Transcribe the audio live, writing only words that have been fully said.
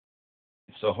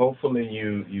So hopefully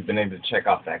you've been able to check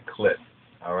out that clip.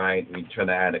 All right, we try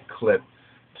to add a clip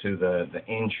to the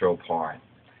intro part,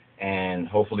 and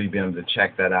hopefully you'll be able to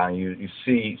check that out. You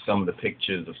see some of the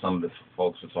pictures of some of the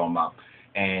folks we're talking about,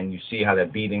 and you see how they're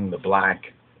beating this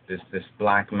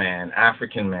black man,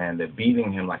 African man. They're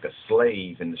beating him like a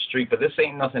slave in the street. But this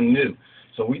ain't nothing new.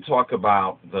 So we talk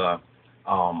about the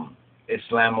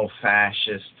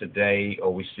Islamo-Fascists today,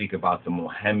 or we speak about the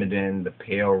Mohammedan, the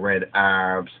pale red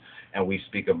Arabs, and we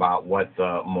speak about what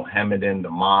the Mohammedan, the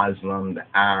Muslim, the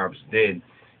Arabs did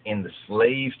in the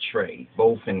slave trade,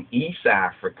 both in East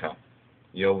Africa,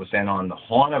 you understand, on the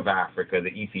Horn of Africa, the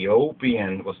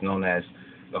Ethiopian, what's known as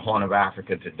the Horn of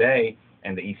Africa today,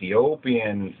 and the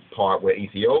Ethiopian part where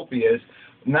Ethiopia is.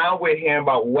 Now we're hearing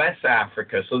about West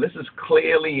Africa. So this is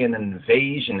clearly an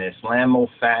invasion,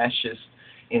 Islamo-Fascist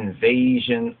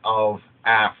invasion of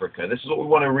Africa. This is what we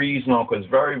want to reason on, because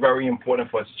it's very, very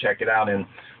important for us to check it out. And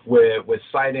we're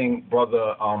citing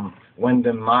Brother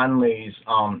Wyndham Manley's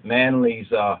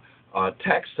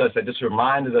text us that just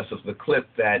reminded us of the clip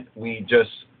that we just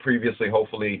previously,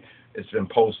 hopefully it's been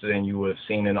posted and you would have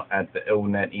seen it at the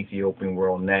ILNet, Ethiopian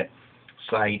World Net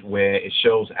site, where it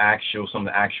shows some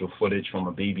of the actual footage from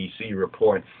a BBC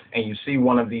report. And you see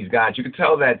one of these guys. You can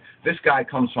tell that this guy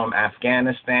comes from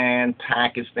Afghanistan,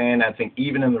 Pakistan. I think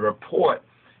even in the report,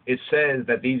 it says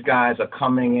that these guys are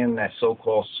coming in as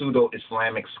so-called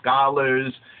pseudo-Islamic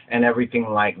scholars and everything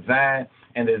like that.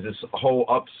 And there's this whole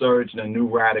upsurge in a new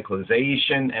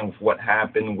radicalization and what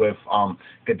happened with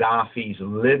Gaddafi's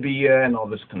Libya and all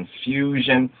this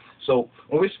confusion. So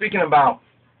when we're speaking about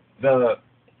the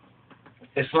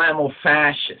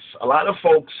Islamo-Fascists, a lot of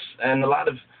folks and a lot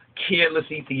of careless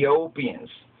Ethiopians,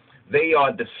 they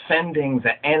are defending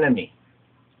the enemy.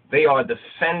 They are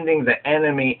defending the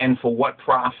enemy, and for what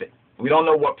profit? We don't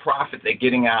know what profit they're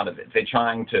getting out of it. They're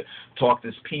trying to talk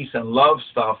this peace and love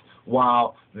stuff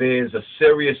while there's a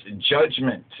serious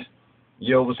judgment,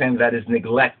 you know what I'm saying, that is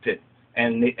neglected.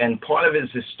 And part of it is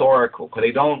historical, because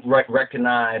they don't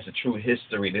recognize the true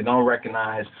history. They don't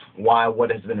recognize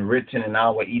what has been written in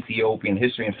our Ethiopian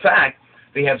history. In fact,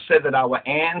 they have said that our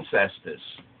ancestors,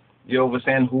 you know what I'm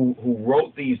saying, who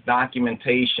wrote these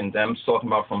documentations, I'm talking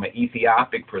about from an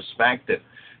Ethiopic perspective,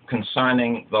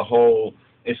 concerning the whole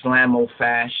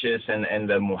Islamo-Fascist and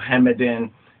the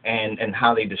Mohammedan and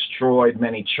how they destroyed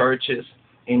many churches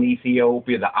in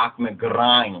Ethiopia, the Ahmed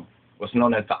Gragn, was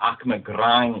known as the Ahmed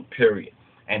Gragn period,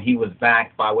 and he was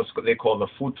backed by what they call the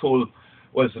Futul,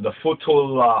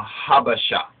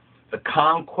 Habesha, the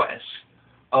conquest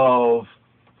of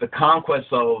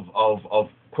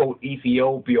quote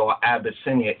Ethiopia or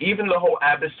Abyssinia. Even the whole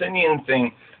Abyssinian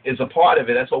thing is a part of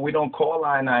it. That's why we don't call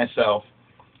ourselves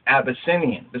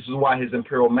Abyssinian. This is why His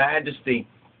Imperial Majesty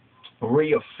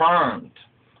reaffirmed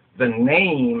the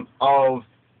name of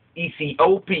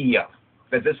Ethiopia,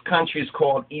 that this country is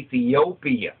called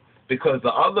Ethiopia, because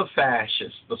the other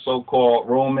fascists, the so-called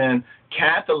Roman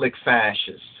Catholic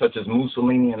fascists, such as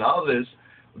Mussolini and others,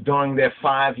 during their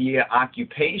 5-year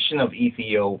occupation of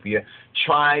Ethiopia,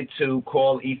 tried to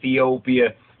call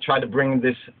Ethiopia, tried to bring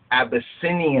this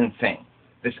Abyssinian thing,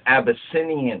 this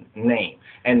Abyssinian name.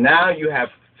 And now you have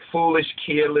foolish,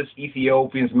 careless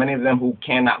Ethiopians, many of them who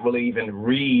cannot really even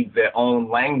read their own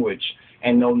language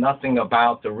and know nothing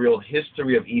about the real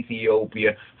history of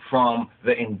Ethiopia from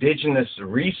the indigenous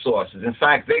resources. In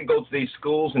fact, they go to these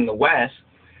schools in the West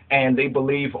and they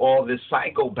believe all this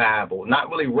psychobabble, not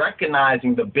really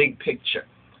recognizing the big picture.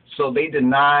 So they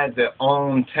deny their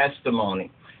own testimony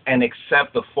and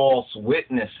accept the false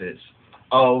witnesses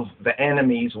of the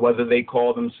enemies, whether they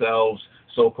call themselves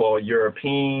so-called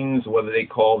Europeans, whether they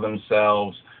call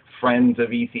themselves friends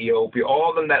of Ethiopia,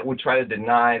 all of them that would try to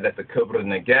deny that the Kubra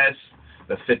Neges,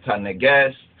 the Fita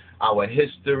Neges, our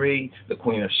history, the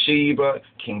Queen of Sheba,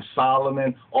 King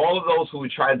Solomon, all of those who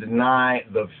would try to deny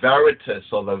the veritas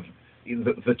or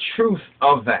the truth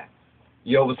of that.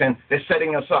 You understand? They're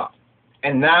setting us up.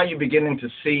 And now you're beginning to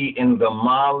see in the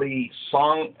Mali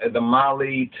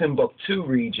Timbucktu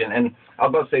region, and I was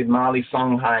about to say Mali,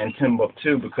 Songhai, and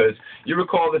Timbucktu, because you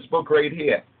recall this book right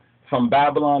here, From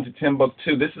Babylon to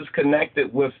Timbucktu. This is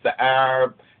connected with the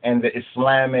Arab and the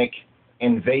Islamic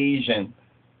invasion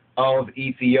of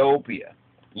Ethiopia.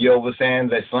 You understand?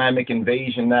 The Islamic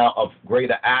invasion now of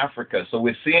greater Africa. So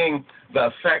we're seeing the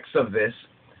effects of this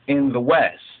in the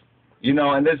West. You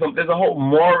know, and there's a whole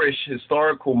Moorish,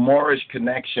 historical Moorish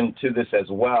connection to this as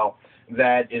well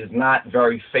that is not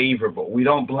very favorable. We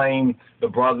don't blame the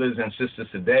brothers and sisters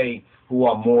today who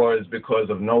are Moors because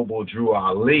of Noble Drew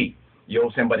Ali. You know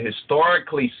what I'm saying? But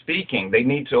historically speaking, they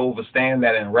need to understand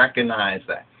that and recognize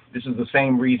that. This is the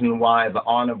same reason why the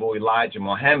Honorable Elijah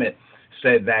Muhammad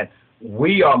said that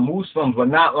we are Muslims, but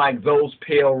not like those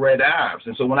pale red Arabs.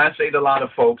 And so when I say to a lot of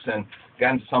folks, and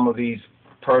got into some of these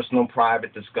personal,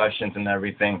 private discussions and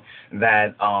everything,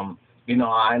 that, you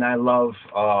know, and I love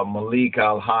Malik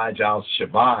al-Hajj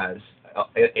al-Shabazz,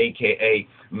 a.k.a.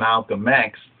 Malcolm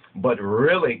X, but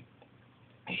really,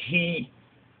 he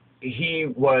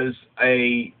was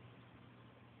a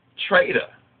traitor.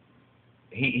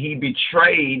 He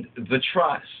betrayed the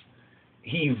trust.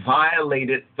 He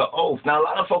violated the oath. Now, a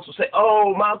lot of folks will say,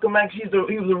 oh, Malcolm X, he was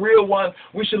the real one.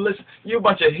 We should listen. You're a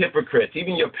bunch of hypocrites.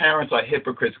 Even your parents are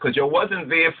hypocrites because you wasn't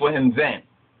there for him then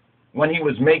when he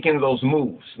was making those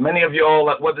moves. Many of y'all,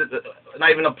 not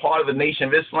even a part of the Nation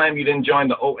of Islam. You didn't join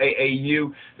the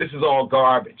OAAU. This is all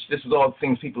garbage. This is all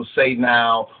things people say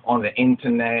now on the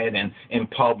internet and in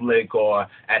public or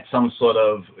at some sort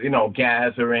of, you know,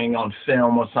 gathering on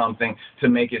film or something to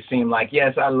make it seem like,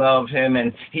 yes, I love him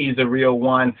and he's the real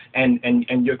one. And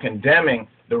you're condemning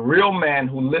the real man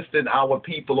who lifted our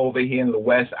people over here in the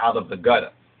West out of the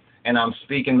gutter. And I'm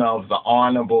speaking of the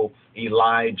Honorable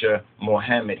Elijah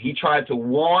Muhammad. He tried to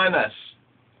warn us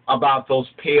about those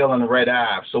pale and red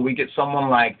Arabs. So we get someone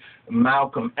like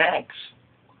Malcolm X,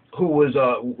 who was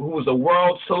a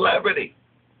world celebrity,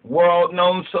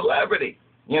 world-known celebrity.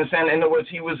 You understand? In other words,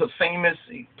 he was a famous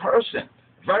person,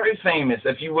 very famous.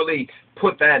 If you really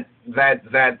put that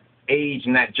age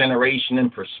and that generation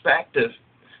in perspective.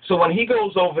 So when he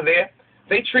goes over there,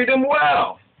 they treat him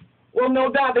well. Well,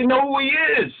 no doubt, they know who he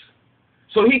is.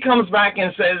 So he comes back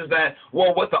and says that,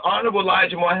 well, what the Honorable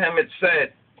Elijah Muhammad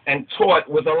said and taught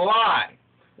was a lie.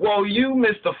 Well, you,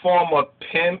 Mr. Former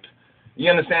Pimp, you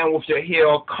understand, with your hair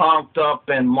all conked up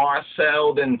and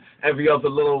marceled and every other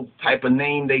little type of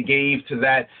name they gave to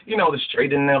that, you know, the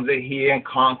straightening of their hair and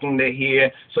conking their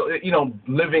hair. So, you know,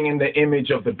 living in the image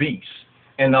of the beast,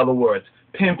 in other words.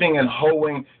 Pimping and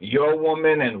hoeing your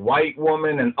woman and white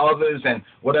woman and others and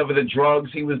whatever the drugs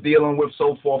he was dealing with,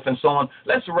 so forth and so on.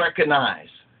 Let's recognize.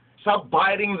 Stop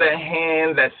biting the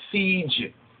hand that feeds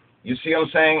you. You see what I'm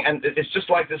saying? And it's just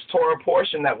like this Torah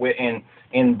portion that we're in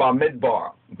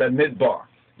Bamidbar.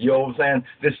 You know what I'm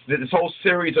saying? This whole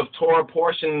series of Torah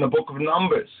portion in the book of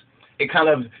Numbers. It kind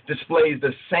of displays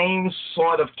the same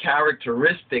sort of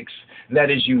characteristics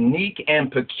that is unique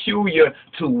and peculiar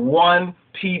to one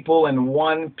people and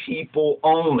one people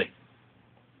only.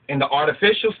 In the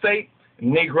artificial state,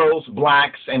 Negroes,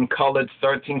 blacks, and colored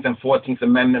 13th and 14th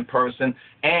Amendment person,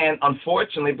 and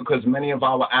unfortunately, because many of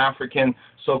our African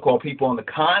so-called people on the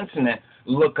continent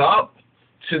look up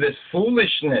to this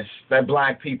foolishness that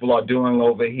black people are doing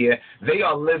over here, they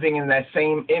are living in that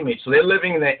same image. So they're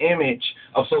living in the image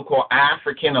of so-called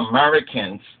African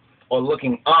Americans, or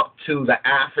looking up to the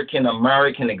African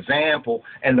American example,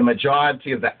 and the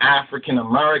majority of the African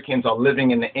Americans are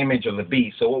living in the image of the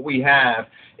beast. So what we have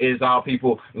is our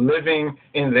people living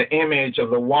in the image of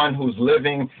the one who's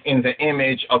living in the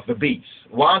image of the beast.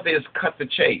 Why don't they just cut the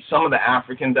chase? Some of the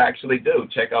Africans actually do.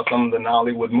 Check out some of the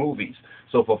Nollywood movies,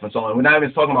 so forth and so on. We're not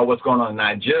even talking about what's going on in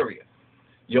Nigeria.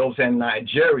 You know what I'm saying?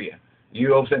 Nigeria. You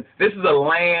know what I'm saying? This is a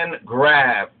land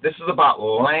grab. This is about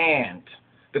land.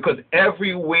 Because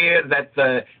everywhere that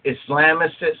the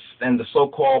Islamicists and the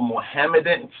so-called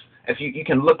Mohammedans, if you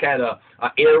can look at a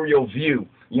aerial view,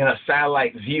 you know,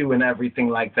 satellite view and everything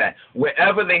like that,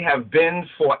 wherever they have been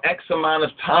for X amount of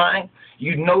time,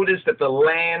 you notice that the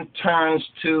land turns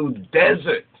to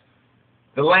desert.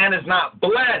 The land is not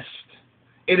blessed.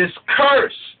 It is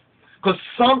cursed. Because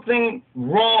something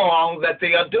wrong that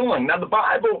they are doing. Now, the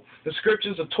Bible, the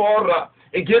scriptures of Torah,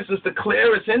 it gives us the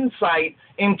clearest insight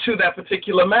into that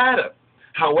particular matter.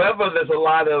 However, there's a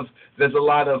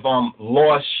lot of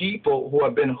lost sheep who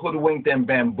have been hoodwinked and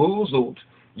bamboozled,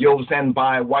 you know,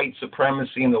 by white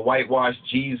supremacy and the whitewashed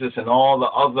Jesus and all the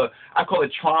other, I call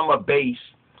it trauma-based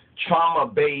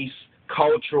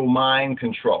cultural mind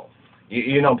control.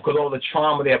 You know, because all the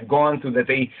trauma they have gone through, that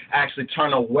they actually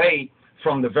turn away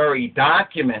from the very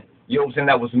document, you know,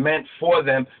 that was meant for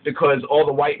them, because all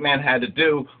the white man had to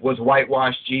do was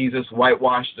whitewash Jesus,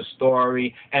 whitewash the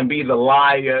story, and be the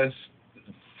liars,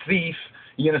 thief,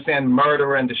 you understand,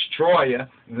 murderer and destroyer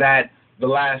that the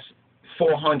last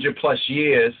 400 plus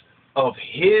years of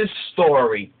his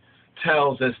story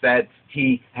tells us that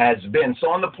he has been. So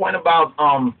on the point about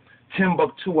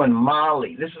Timbucktu and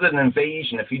Mali, this is an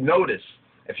invasion. If you notice,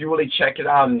 if you really check it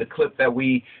out in the clip that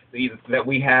we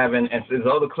have, and there's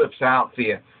other clips out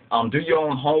there, do your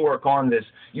own homework on this,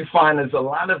 you find there's a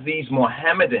lot of these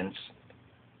Mohammedans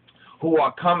who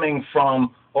are coming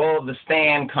from all the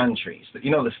Stan countries.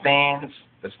 You know, the Stans,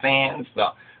 the stands,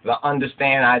 the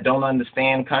understand, I don't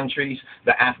understand countries,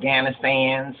 the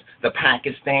Afghanistans, the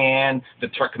Pakistan, the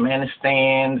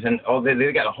Turkmenistans, and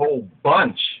they got a whole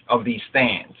bunch of these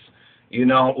stands. You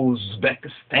know,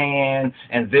 Uzbekistan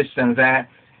and this and that.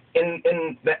 In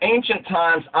the ancient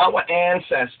times, our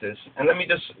ancestors, and let me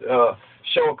just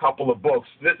show a couple of books.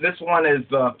 This one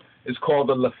is called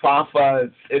the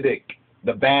Lefafe Sedek,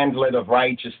 the Bandlet of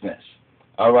Righteousness.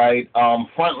 All right.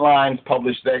 Frontlines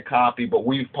published their copy, but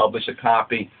we've published a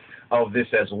copy of this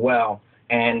as well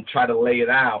and try to lay it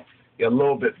out a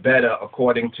little bit better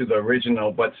according to the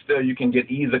original. But still, you can get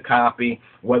either copy,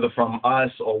 whether from us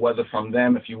or whether from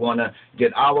them, if you want to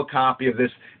get our copy of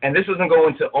this. And this doesn't go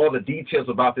into all the details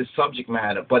about this subject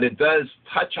matter, but it does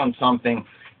touch on something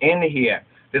in here.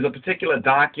 There's a particular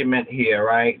document here,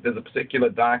 right? There's a particular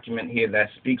document here that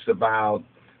speaks about,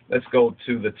 let's go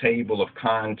to the table of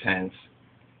contents.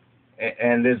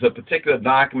 And there's a particular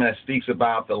document that speaks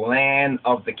about the land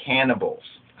of the cannibals.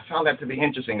 I found that to be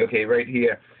interesting. Okay, right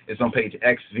here, it's on page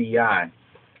XVI.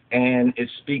 And it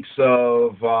speaks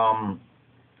of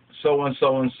so and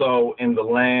so and so in the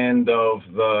land of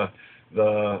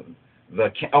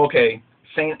okay,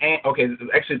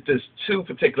 actually there's two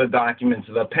particular documents.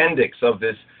 The appendix of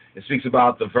this, it speaks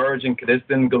about the Virgin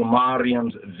Christin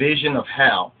Mariam's vision of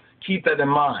hell. Keep that in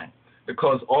mind,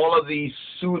 because all of these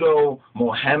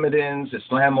pseudo-Mohammedans,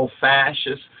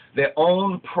 Islamo-Fascists, their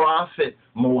own prophet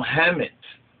Muhammad,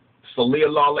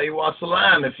 sallallahu alayhi wa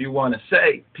sallam, if you want to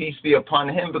say, peace be upon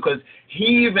him, because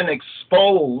he even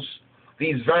exposed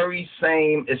these very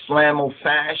same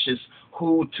Islamo-Fascists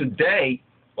who today,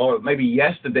 or maybe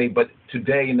yesterday, but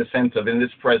today in the sense of in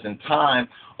this present time,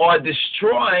 are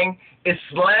destroying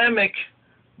Islamic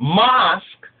mosques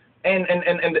and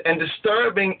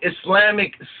disturbing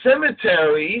Islamic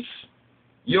cemeteries,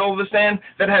 you understand,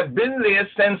 that have been there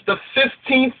since the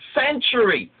 15th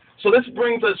century. So this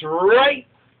brings us right,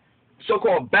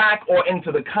 so-called back or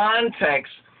into the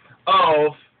context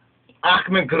of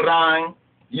Ahmed Gragn,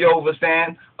 you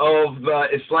understand, of the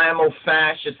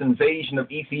Islamo-Fascist invasion of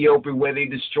Ethiopia, where they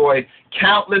destroyed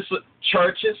countless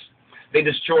churches, they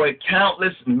destroyed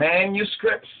countless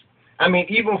manuscripts. I mean,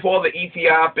 even for the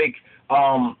Ethiopic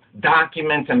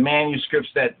documents and manuscripts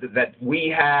that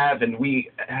we have and we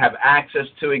have access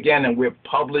to, again, and we're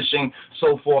publishing,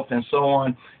 so forth and so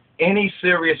on, any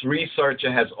serious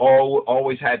researcher has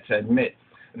always had to admit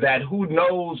that who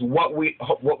knows what we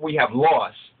have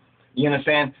lost, you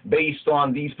understand, based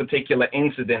on these particular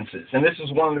incidences. And this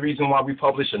is one of the reasons why we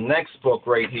published the next book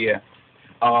right here.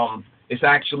 It's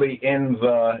actually in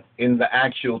the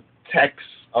actual text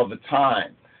of the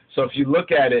time. So if you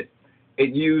look at it,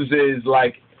 it uses,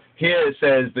 like, here it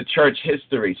says the church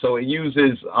history. So it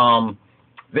uses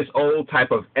this old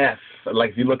type of F,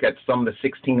 like if you look at some of the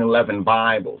 1611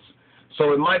 Bibles.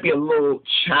 So it might be a little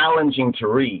challenging to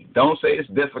read. Don't say it's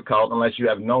difficult unless you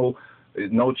have no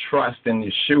trust in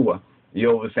Yeshua.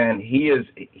 You understand? He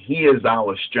is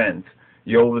our strength.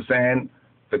 You understand?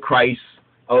 The Christ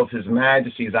of His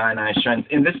Majesty is our strength.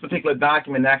 In this particular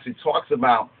document, it actually talks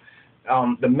about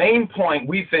the main point,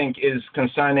 we think, is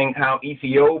concerning how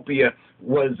Ethiopia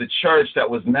was the church that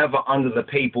was never under the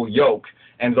papal yoke.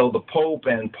 And though the Pope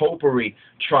and Popery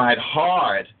tried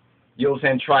hard,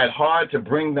 tried hard to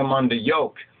bring them under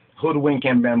yoke, hoodwink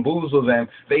and bamboozle them,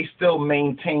 they still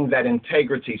maintained that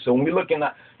integrity. So when we look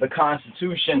at the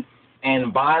Constitution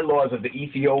and bylaws of the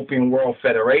Ethiopian World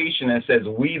Federation, it says,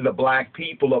 we, the black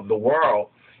people of the world,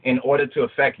 in order to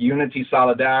effect unity,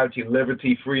 solidarity,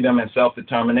 liberty, freedom, and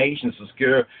self-determination,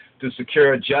 to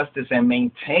secure justice and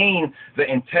maintain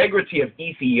the integrity of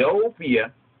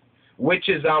Ethiopia, which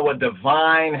is our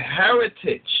divine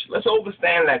heritage. Let's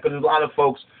understand that, because there's a lot of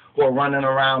folks who are running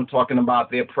around talking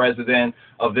about their president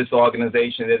of this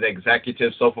organization, their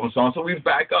executive, so forth and so on. So we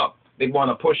back up. They want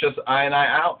to push us, I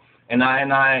out, and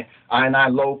I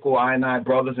local, I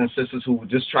brothers and sisters who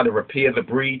just try to repair the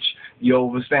breach. You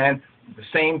understand? The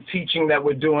same teaching that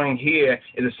we're doing here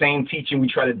is the same teaching we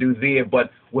try to do there, but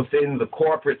within the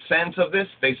corporate sense of this,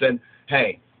 they said,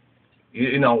 hey,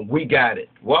 we got it.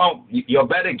 Well, you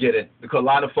better get it, because a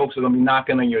lot of folks are going to be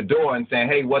knocking on your door and saying,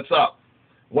 hey, what's up?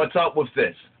 What's up with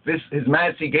this? His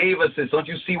Majesty gave us this. Don't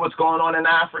you see what's going on in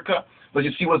Africa? Don't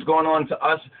you see what's going on to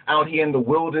us out here in the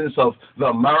wilderness of the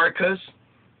Americas?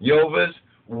 Yovas,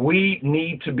 we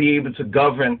need to be able to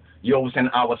govern and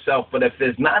ourselves. But if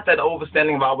there's not that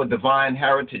understanding of our divine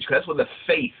heritage, 'cause that's where the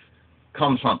faith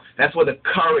comes from. That's where the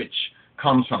courage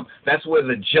comes from. That's where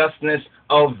the justness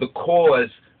of the cause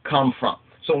come from.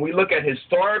 So when we look at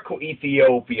historical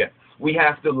Ethiopia, we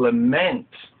have to lament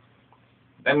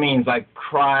That means like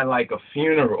cry like a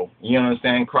funeral. You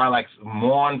understand? Cry like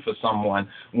mourn for someone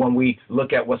when we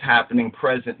look at what's happening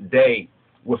present day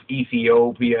with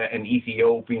Ethiopia and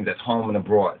Ethiopians at home and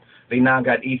abroad. They now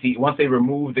got once they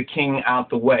remove the king out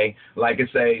the way, like it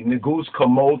say, Negus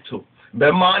Kamotu,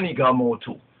 Bemani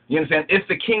Gamotu. You understand? If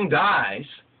the king dies,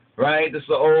 right? This is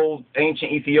the old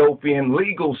ancient Ethiopian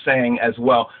legal saying as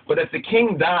well. But if the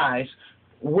king dies,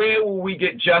 where will we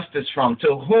get justice from?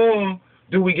 To whom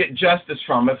do we get justice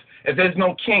from? If there's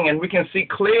no king, and we can see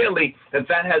clearly that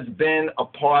that has been a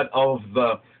part of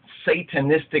the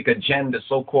Satanistic agenda,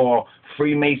 so-called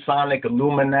Freemasonic,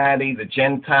 Illuminati, the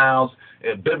Gentiles,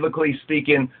 biblically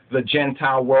speaking, the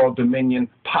Gentile world dominion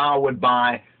powered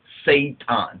by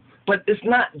Satan. But it's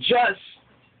not just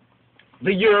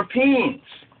the Europeans.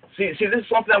 See, this is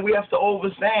something that we have to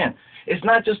understand. It's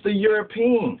not just the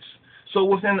Europeans. So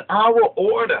within our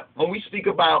order, when we speak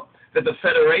about that the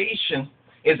Federation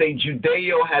has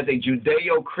a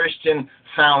Judeo-Christian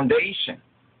foundation,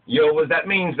 that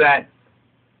means that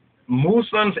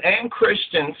Muslims and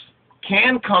Christians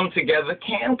can come together,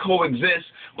 can coexist,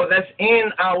 but that's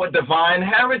in our divine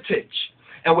heritage.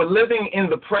 And we're living in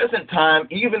the present time,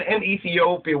 even in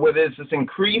Ethiopia, where there's this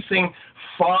increasing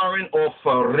foreign or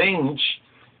foreign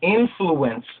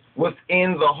influence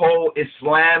within the whole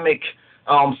Islamic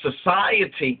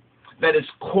society that is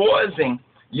causing,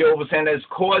 that is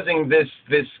causing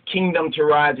this kingdom to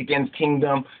rise against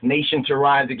kingdom, nation to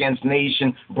rise against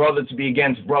nation, brother to be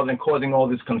against brother, and causing all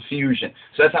this confusion.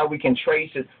 So that's how we can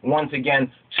trace it once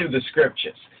again to the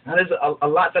scriptures. Now there's a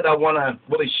lot that I want to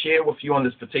really share with you on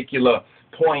this particular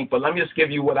point, but let me just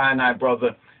give you what I and I,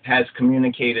 brother, has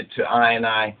communicated to I and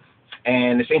I.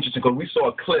 And it's interesting because we saw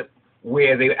a clip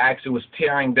where they actually was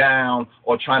tearing down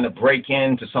or trying to break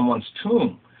into someone's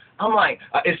tomb. I'm like,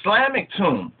 Islamic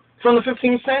tomb from the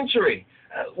 15th century.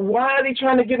 Why are they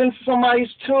trying to get into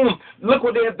somebody's tomb? Look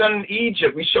what they have done in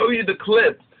Egypt. We show you the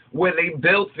clip where they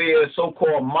built their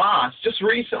so-called mosque just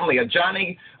recently, a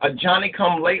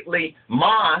Johnny-come-lately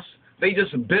mosque. They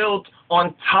just built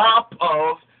on top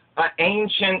of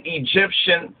ancient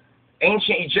Egyptian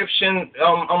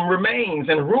remains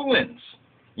and ruins.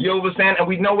 You understand? And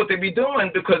we know what they be doing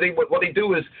because what they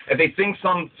do is if they think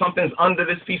something's under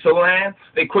this piece of land,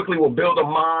 they quickly will build a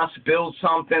mosque, build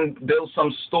something, build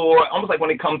some store. Almost like when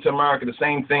they come to America, the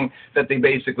same thing that they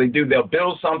basically do. They'll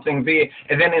build something there,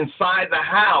 and then inside the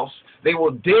house, they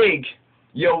will dig,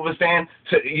 you understand,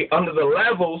 under the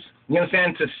levels, you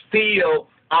understand, to steal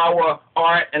our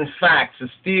art and facts, to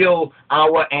steal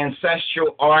our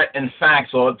ancestral art and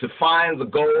facts, or to find the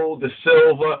gold, the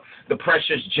silver, the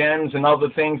precious gems and other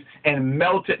things and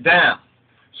melt it down.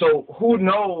 So who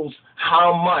knows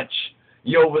how much,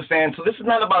 you understand? So this is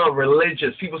not about a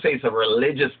religious, people say it's a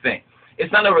religious thing.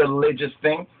 It's not a religious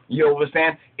thing, you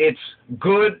understand? It's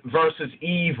good versus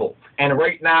evil. And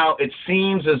right now it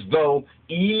seems as though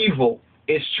evil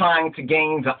is trying to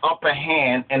gain the upper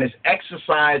hand and is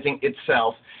exercising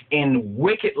itself in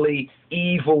wickedly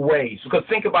evil ways. Because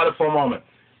think about it for a moment.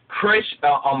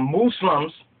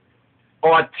 Muslims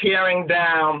are tearing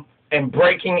down and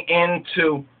breaking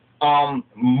into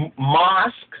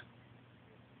mosque.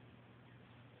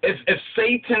 If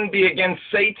Satan be against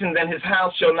Satan, then his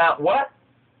house shall not what?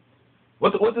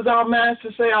 What does our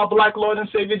master say, our black Lord and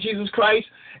Savior Jesus Christ?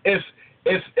 If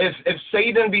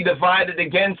Satan be divided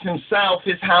against himself,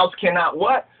 his house cannot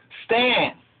what?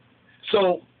 Stand.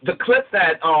 So the clip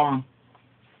that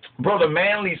Brother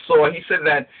Manley saw, he said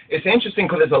that it's interesting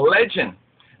because there's a legend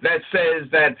that says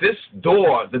that this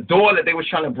door, the door that they were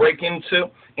trying to break into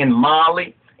in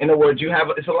Mali, in other words,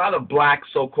 it's a lot of black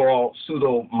so-called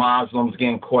pseudo-Muslims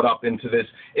getting caught up into this.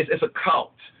 It's a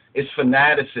cult. It's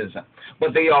fanaticism.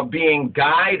 But they are being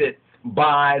guided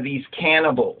by these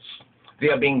cannibals. They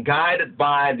are being guided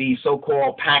by the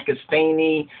so-called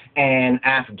Pakistani and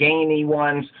Afghani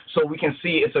ones. So we can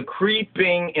see it's a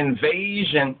creeping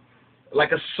invasion,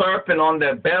 like a serpent on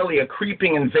their belly, a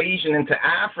creeping invasion into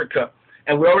Africa.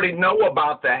 And we already know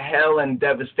about the hell and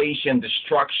devastation,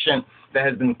 destruction that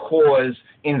has been caused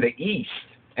in the East.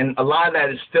 And a lot of that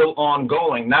is still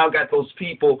ongoing. Now got those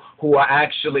people who are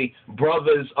actually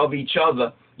brothers of each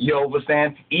other, you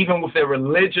understand? Even with their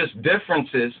religious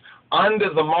differences, under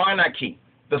the monarchy,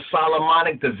 the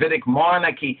Solomonic Davidic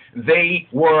monarchy, they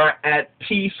were at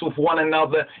peace with one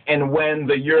another. And when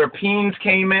the Europeans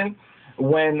came in,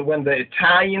 when the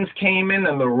Italians came in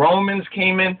and the Romans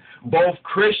came in, both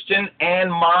Christian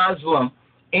and Muslim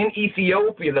in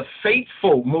Ethiopia, the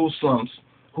faithful Muslims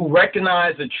who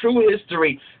recognized the true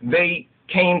history, they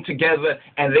came together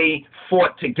and they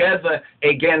fought together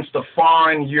against the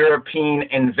foreign European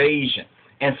invasion.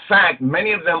 In fact,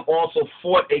 many of them also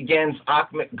fought against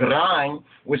Ahmed Gragn,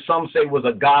 which some say was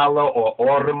a Gala or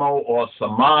Oromo or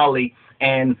Somali,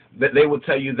 and they will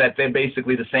tell you that they're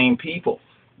basically the same people.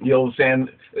 You know what I'm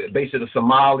saying? Basically, the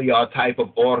Somali are a type of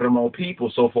Oromo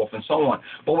people, so forth and so on.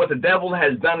 But what the devil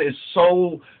has done is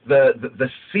sow the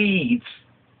seeds,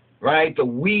 right, the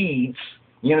weeds,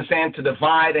 you understand, to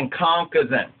divide and conquer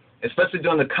them, especially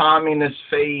during the communist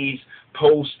phase,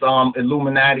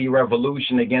 post-Illuminati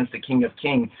revolution against the King of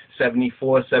Kings,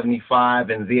 74, 75,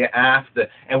 and thereafter.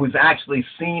 And we've actually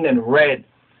seen and read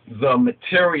the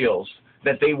materials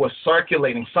that they were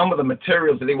circulating, some of the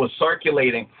materials that they were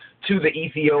circulating to the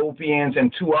Ethiopians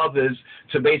and to others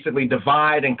to basically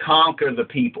divide and conquer the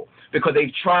people, because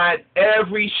they've tried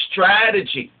every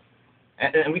strategy,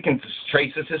 and we can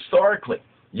trace this historically,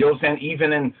 you know what I'm saying,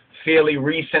 even in fairly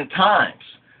recent times,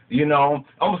 you know,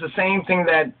 almost the same thing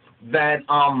that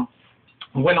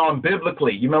went on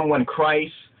biblically. You remember when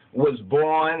Christ was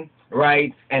born,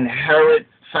 right, and Herod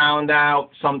found out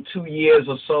some 2 years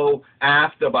or so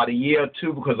after, about a year or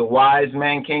two, because the wise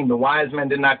men came. The wise men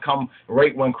did not come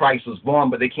right when Christ was born,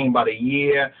 but they came about a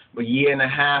year and a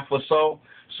half or so.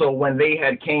 So when they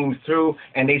had came through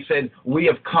and they said, we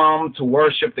have come to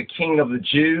worship the King of the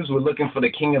Jews, we're looking for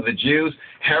the King of the Jews,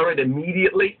 Herod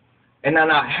immediately, and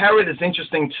now Herod is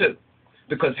interesting too,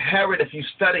 because Herod, if you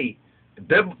study,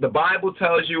 the Bible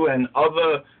tells you, and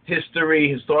other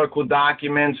historical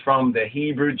documents from the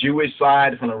Hebrew Jewish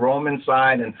side, from the Roman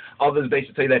side, and others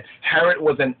basically tell you that Herod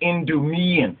was an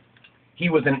Idumean. He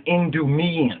was an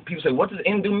Idumean. People say, what does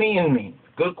Idumean mean?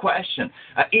 Good question.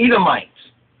 Edomites,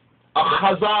 a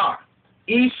Khazar,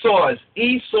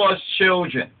 Esau's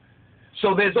children.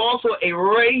 So there's also a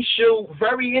racial,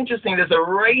 very interesting, there's a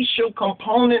racial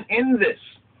component in this.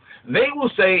 They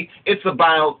will say it's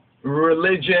about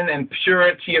religion and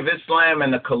purity of Islam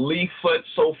and the caliphate,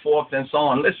 so forth and so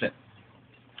on. Listen,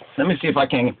 let me see if I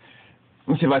can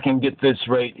get this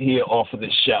right here off of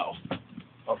this shelf.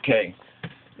 Okay,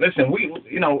 listen, we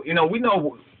know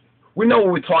what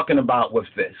we're talking about with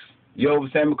this. You know what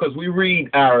I'm saying? Because we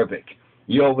read Arabic.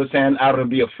 You know what I'm saying?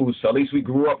 Arabia Fusa. At least we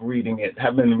grew up reading it.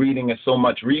 Have been reading it so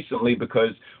much recently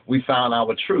because we found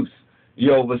our truth.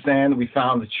 You know what I'm saying? We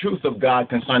found the truth of God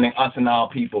concerning us and our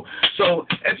people. So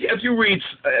if you read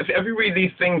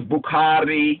these things,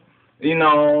 Bukhari, you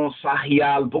know, Sahih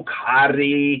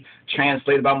al-Bukhari,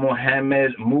 translated by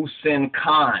Mohammed, Muhsin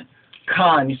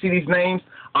Khan, you see these names?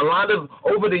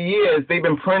 Over the years, they've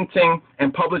been printing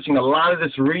and publishing a lot of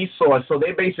this resource, so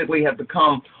they basically have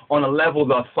become on a level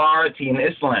of authority in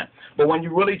Islam. But when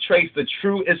you really trace the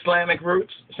true Islamic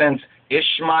roots, since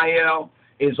Ishmael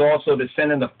is also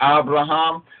descendant of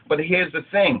Abraham, but here's the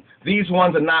thing, these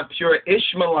ones are not pure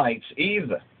Ishmaelites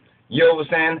either. You know what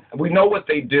I'm saying? We know what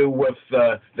they do with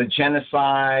the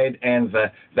genocide and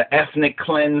the ethnic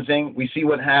cleansing. We see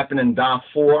what happened in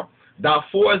Darfur.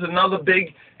 Darfur is another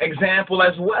big example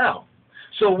as well.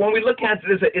 So when we look at it,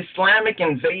 there's an Islamic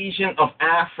invasion of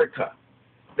Africa.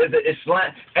 There's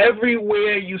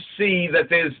everywhere you see that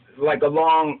there's, like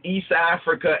along East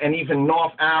Africa and even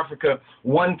North Africa,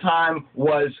 one time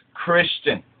was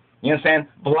Christian. You understand?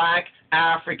 Black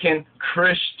African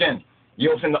Christian. You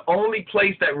know what I'm saying? The only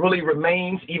place that really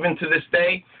remains, even to this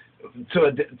day,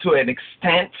 to an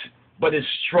extent, but is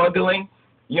struggling,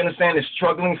 you understand, is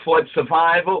struggling for its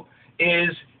survival,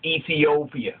 is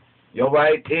Ethiopia. You know,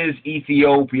 right? Is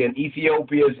Ethiopia. And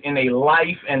Ethiopia is in a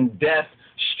life and death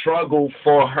struggle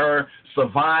for her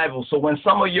survival. So when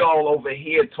some of y'all over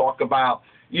here talk about,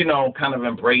 you know, kind of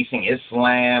embracing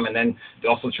Islam and then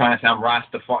also trying to say I'm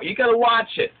Rastafari, you got to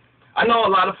watch it. I know a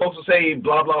lot of folks will say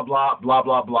blah, blah, blah, blah,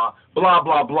 blah, blah, blah,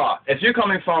 blah, blah. If you're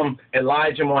coming from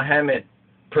Elijah Muhammad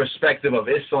perspective of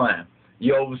Islam,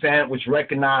 you know what I'm saying, which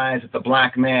recognize that the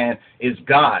black man is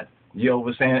God, you know what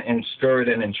I'm saying, in spirit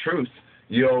and in truth,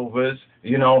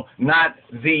 not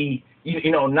the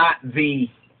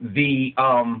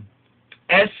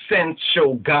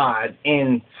essential God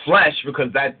in flesh, because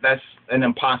that's an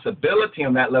impossibility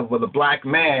on that level, where the black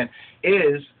man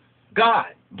is God.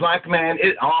 Black man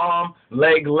is arm,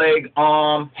 leg,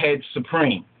 arm, head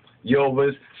supreme.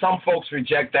 Some folks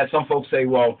reject that. Some folks say,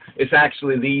 well, it's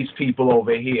actually these people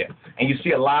over here. And you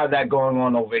see a lot of that going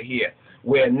on over here,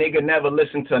 where a nigger never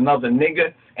listened to another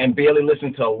nigger and barely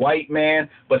listened to a white man,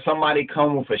 but somebody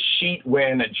come with a sheet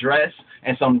wearing a dress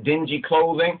and some dingy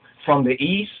clothing from the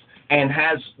East and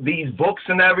has these books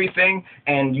and everything,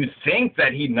 and you think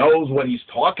that he knows what he's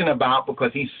talking about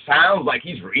because he sounds like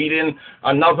he's reading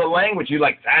another language. You're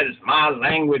like, that is my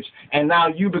language, and now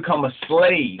you become a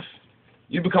slave.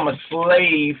 You become a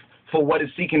slave for what is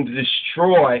seeking to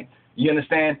destroy, you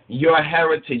understand, your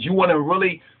heritage. You want to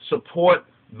really support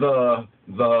the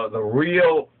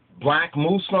real black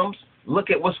Muslims, look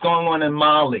at what's going on in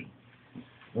Mali.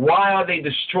 Why are they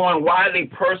destroying? Why are they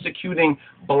persecuting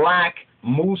black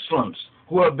Muslims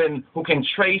who can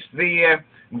trace their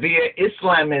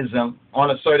Islamism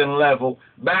on a certain level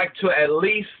back to at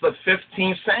least the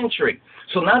 15th century?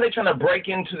 So now they're trying to break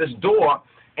into this door,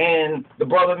 and the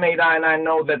brother made I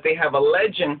know that they have a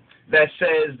legend that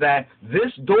says that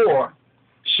this door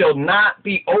shall not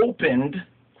be opened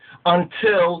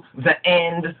until the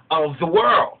end of the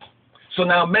world. So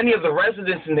now many of the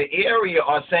residents in the area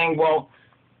are saying, well,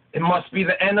 it must be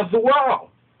the end of the world.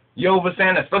 You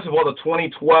understand? First of all, the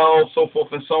 2012, so forth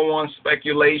and so on,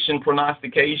 speculation,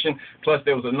 prognostication, plus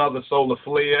there was another solar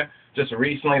flare just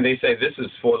recently. They say this is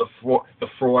for the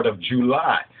fraud of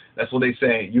July. That's what they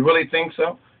say. You really think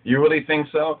so? You really think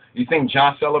so? You think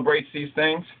Jah celebrates these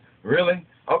things? Really?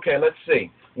 Okay, let's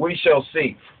see. We shall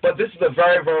see. But this is a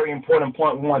very, very important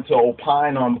point we want to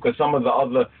opine on, because some of the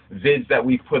other vids that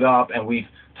we've put up, and we've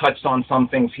touched on some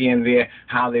things here and there,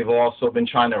 how they've also been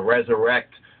trying to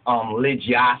resurrect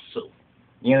Lidyasu.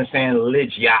 You understand?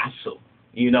 Lidyasu.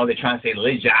 You know, they're trying to say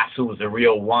Lidyasu was the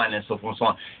real one and so forth and so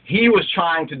on. He was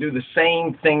trying to do the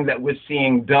same thing that we're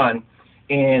seeing done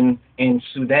in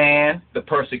Sudan, the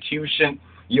persecution,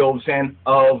 you know what I'm saying,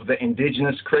 of the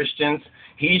indigenous Christians.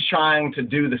 He's trying to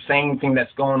do the same thing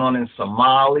that's going on in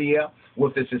Somalia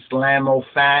with this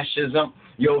Islamo-Fascism.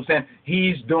 You know what I'm saying?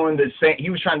 He's doing the same.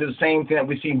 He was trying to do the same thing that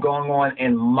we see going on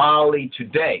in Mali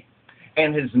today.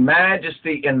 And His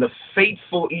Majesty and the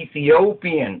faithful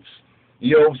Ethiopians,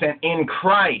 you know what I'm saying, in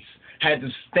Christ, had to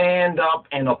stand up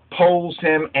and oppose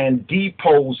him and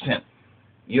depose him.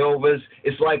 You know,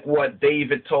 it's like what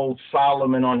David told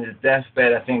Solomon on his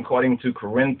deathbed, I think, according to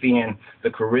the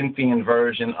Corinthian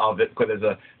version of it, because there's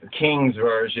a King's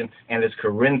version, and there's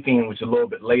Corinthian, which is a little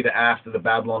bit later after the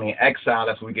Babylonian exile.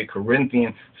 That's where we get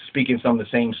Corinthian, speaking some of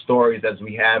the same stories as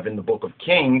we have in the book of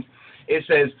Kings. It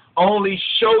says, only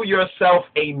show yourself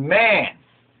a man.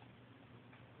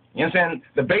 You understand?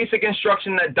 The basic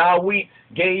instruction that Dawit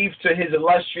gave to his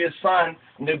illustrious son,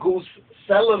 Negus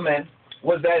Solomon,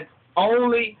 was that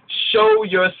only show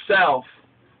yourself,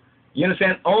 you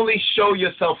understand? Only show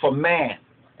yourself a man.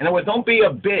 In other words, don't be a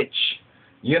bitch.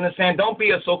 You understand? Don't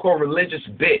be a so-called religious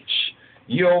bitch.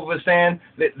 You understand?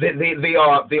 They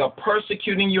are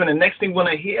persecuting you, and the next thing we're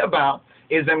going to hear about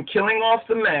is them killing off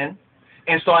the men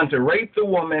and starting to rape the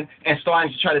woman and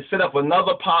starting to try to set up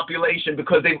another population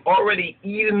because they've already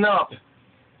eaten up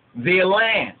their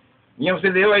land. You know what I'm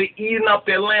saying? They're already eating up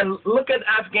their land. Look at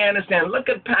Afghanistan. Look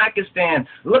at Pakistan.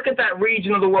 Look at that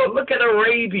region of the world. Look at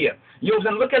Arabia. You know what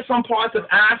I'm saying? Look at some parts of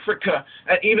Africa,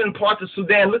 even parts of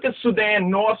Sudan. Look at Sudan,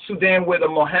 North Sudan, where the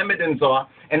Mohammedans are.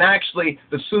 And actually,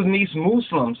 the Sudanese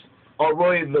Muslims are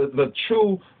really the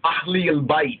true Ahli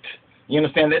al-Bayt. You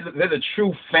understand? They're the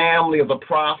true family of the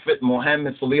Prophet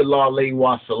Muhammad sallallahu alaihi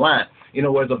wasallam. In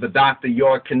other words, of the Dr.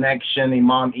 York connection,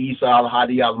 Imam Isa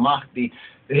al-Hadi al-Mahdi.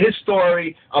 His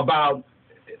story about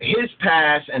his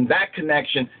past and that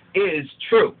connection is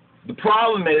true. The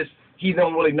problem is he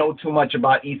don't really know too much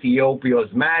about Ethiopia or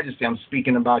His Majesty. I'm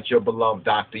speaking about your beloved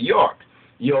Dr. York.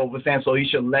 You understand? So he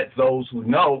should let those who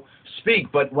know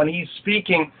speak. But when he's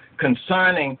speaking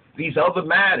concerning these other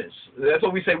matters, that's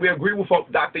what we say. We agree with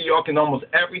Dr. York and almost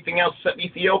everything else except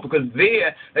Ethiopia, because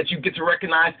there that you get to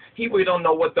recognize he really don't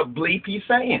know what the bleep he's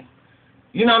saying.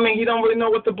 You know what I mean? He don't really know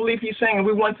what the belief he's saying. And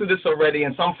we went through this already,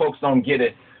 and some folks don't get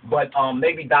it. But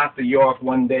maybe Dr. York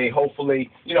one day, hopefully,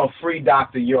 you know, free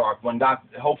Dr. York.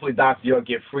 Hopefully Dr. York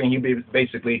get free, and he'll be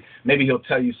basically, maybe he'll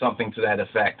tell you something to that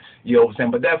effect. You know what I'm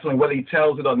saying? But definitely, whether he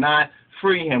tells it or not,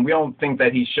 free him. We don't think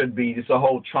that he should be. It's a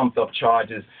whole trumped up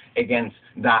charges against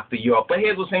Dr. York. But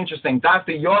here's what's interesting.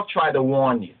 Dr. York tried to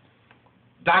warn you.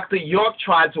 Dr. York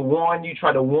tried to warn you,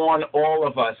 tried to warn all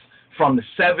of us, from the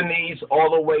 70s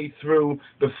all the way through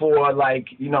before, like,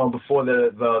 you know, before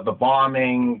the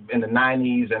bombing in the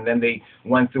 90s, and then they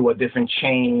went through a different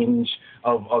change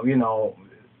of you know,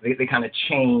 they kind of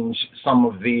changed some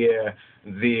of their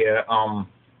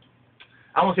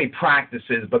I won't say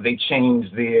practices, but they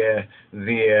changed their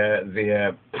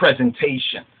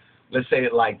presentation. Let's say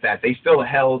it like that. They still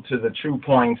held to the true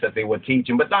points that they were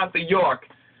teaching. But Dr. York,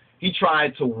 he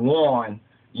tried to warn,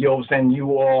 you know what I'm saying,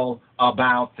 you all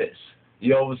about this.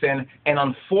 You know what I'm saying? And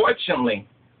unfortunately,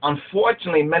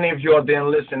 many of you all didn't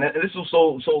listen. And this was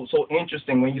so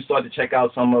interesting when you start to check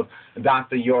out some of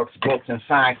Dr. York's books. In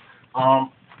fact,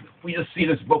 we just see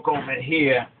this book over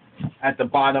here at the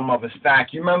bottom of a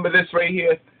stack. You remember this right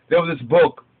here? There was this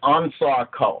book,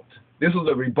 Ansaar Cult. This was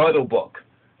a rebuttal book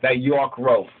that York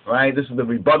wrote, right? This is the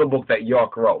rebuttal book that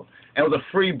York wrote. And it was a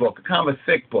free book, kind of a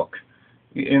thick book.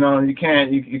 You know, you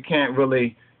can't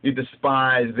really, you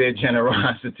despise their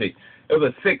generosity. It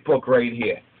was a thick book right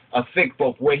here, a thick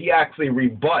book where he actually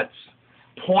rebuts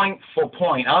point for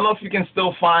point. I don't know if you can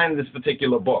still find this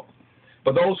particular book,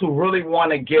 but those who really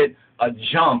want to get a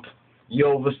jump, you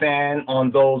understand,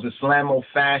 on those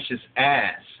Islamo-fascist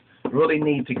ass, really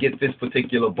need to get this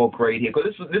particular book right here,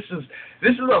 because this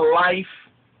is a life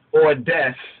or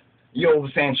death, you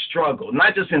understand, struggle,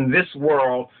 not just in this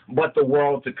world, but the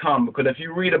world to come. Because if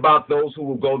you read about those who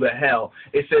will go to hell,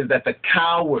 it says that the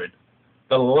coward,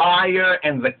 the liar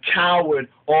and the coward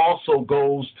also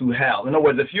goes to hell. In other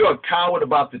words, if you're a coward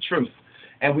about the truth,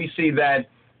 and we see that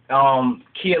the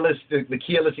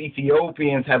careless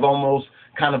Ethiopians have almost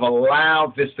kind of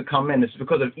allowed this to come in. It's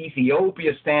because of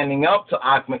Ethiopia standing up to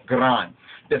Ahmed Gragn,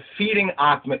 defeating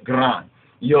Ahmed Gragn.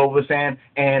 You understand?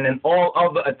 And in all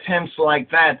other attempts like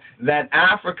that, that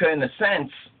Africa, in a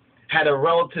sense, had a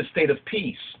relative state of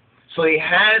peace. So they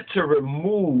had to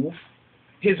remove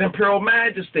His Imperial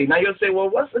Majesty. Now you'll say, well,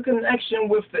 what's the connection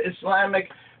with the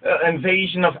Islamic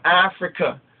invasion of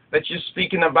Africa that you're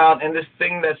speaking about and this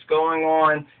thing that's going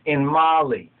on in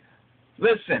Mali?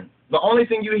 Listen, the only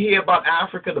thing you hear about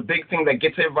Africa, the big thing that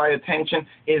gets everybody's attention,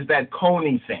 is that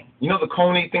Coney thing. You know the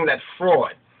Coney thing, that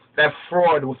fraud. That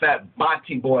fraud with that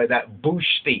Bati boy, that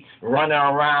Bushti, running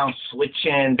around,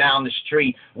 switching down the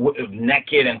street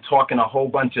naked and talking a whole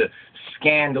bunch of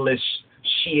scandalous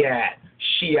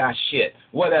Shia shit,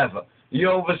 whatever. You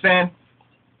understand?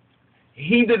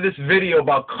 He did this video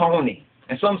about Coney.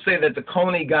 And some say that the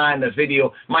Coney guy in the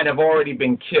video might have already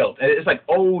been killed. It's like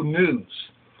old news.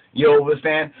 You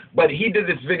understand? But he did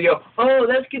this video, oh,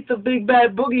 let's get the big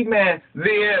bad boogeyman.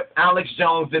 There, Alex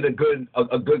Jones did a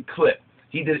good clip.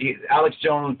 Alex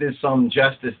Jones did some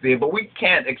justice there, but we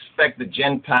can't expect the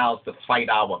Gentiles to fight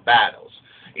our battles.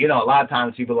 You know, a lot of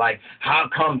times people are like, how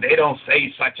come they don't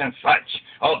say such and such?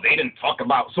 Oh, they didn't talk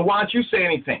about. So why don't you say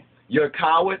anything? You're a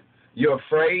coward. You're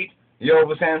afraid. You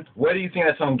understand? Where do you think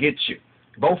that's going to get you?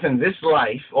 Both in this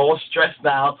life, all stressed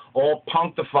out, all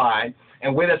punctified,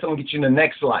 and where that's going to get you in the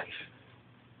next life.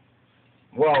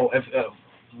 Well, if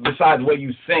besides what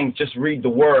you think, just read the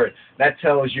word. That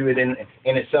tells you it in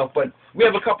itself. But we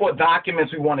have a couple of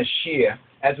documents we want to share,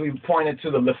 as we pointed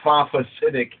to the Lefafe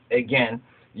Sedek again.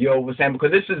 You understand?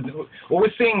 Because this is what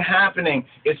we're seeing happening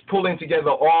is pulling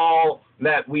together all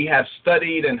that we have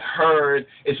studied and heard.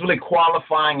 It's really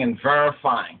qualifying and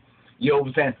verifying. You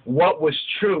understand? What was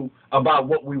true about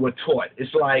what we were taught.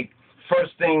 It's like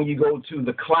first thing you go to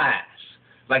the class,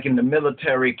 like in the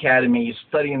military academy, you're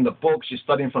studying the books, you're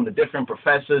studying from the different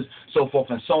professors, so forth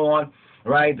and so on,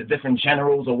 right? The different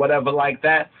generals or whatever like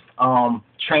that,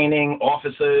 training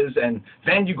officers, and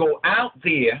then you go out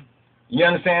there, you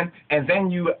understand? And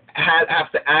then you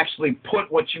have to actually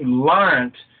put what you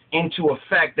learned into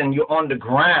effect, and you're on the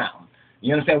ground.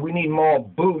 You understand? We need more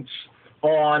boots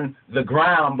on the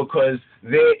ground because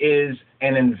there is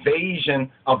an invasion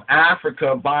of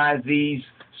Africa by these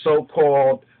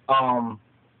so-called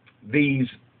these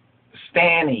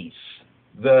Stannies,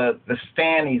 the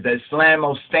Stannies, the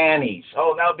Islamo-Stannies.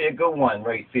 Oh, that would be a good one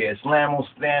right there,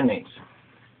 Islamo-Stannies.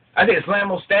 I think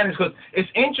Islamo-Stannies because it's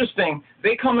interesting.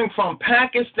 They're coming from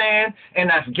Pakistan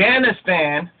and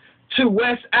Afghanistan to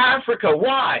West Africa.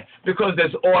 Why? Because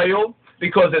there's oil,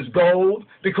 because there's gold,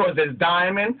 because there's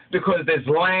diamond, because there's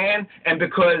land, and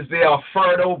because they are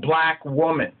fertile black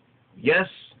women. Yes,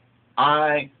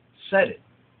 I said it.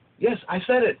 Yes, I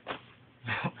said it.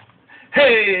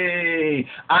 Hey,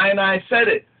 I said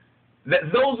it.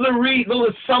 Those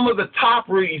are some of the top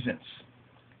reasons.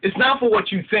 It's not for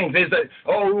what you think. There's that,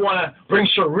 oh, we want to bring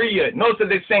Sharia. Notice that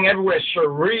they're saying everywhere,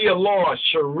 Sharia law,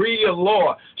 Sharia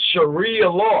law, Sharia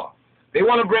law. They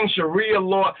want to bring Sharia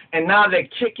law, and now they're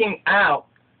kicking out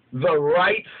the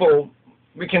rightful,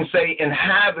 we can say,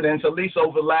 inhabitants, at least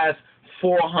over the last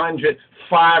 400,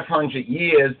 500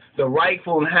 years, the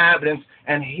rightful inhabitants,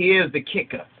 and here's the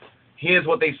kicker. Here's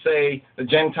what they say, the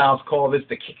Gentiles call this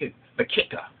the kicker.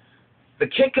 The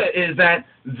kicker is that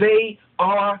they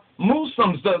are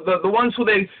Muslims. The ones who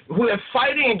they're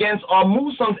fighting against are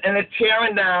Muslims, and they're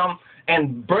tearing down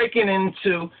and breaking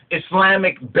into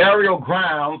Islamic burial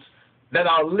grounds that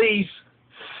are at least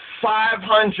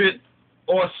 500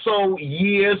 or so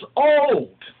years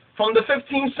old from the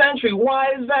 15th century.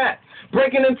 Why is that?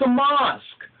 Breaking into mosques.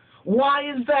 Why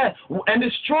is that? And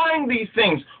destroying these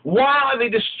things. Why are they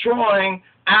destroying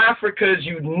Africa's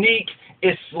unique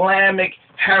Islamic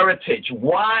heritage?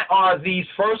 Why are these,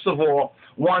 first of all,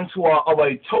 ones who are of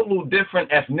a total different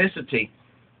ethnicity?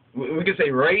 We could say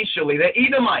racially, they're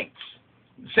Edomites.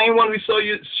 Same one we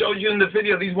showed you in the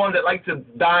video, these ones that like to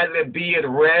dye their beard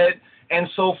red and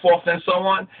so forth and so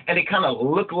on, and they kind of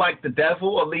look like the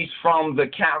devil, at least from the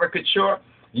caricature.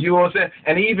 You know what I'm saying?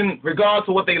 And even regardless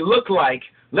of what they look like,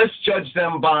 let's judge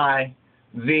them by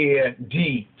their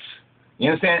deeds.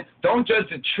 You understand? Don't judge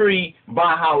the tree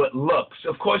by how it looks.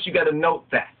 Of course, you got to note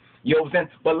that. You know what I'm saying?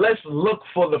 But let's look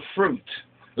for the fruit.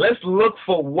 Let's look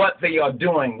for what they are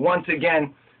doing. Once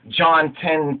again, John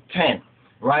 10:10,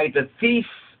 right? The thief,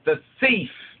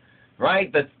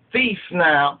 right? The thief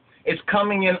now is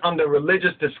coming in under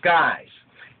religious disguise.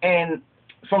 And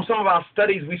from some of our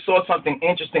studies, we saw something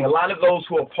interesting. A lot of those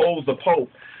who oppose the Pope,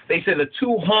 they say the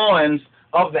two horns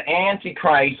of the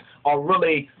Antichrist are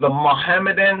really the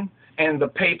Mohammedan and the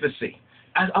papacy.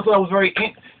 I thought it was very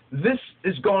this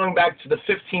is going back to the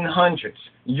 1500s.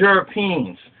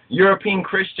 European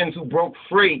Christians who broke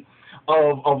free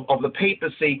of the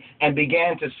papacy and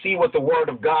began to see what the Word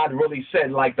of God really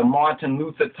said, like the Martin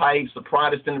Luther types, the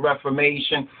Protestant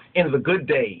Reformation, in the good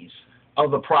days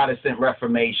of the Protestant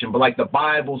Reformation. But like the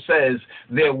Bible says,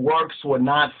 their works were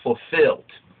not fulfilled.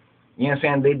 You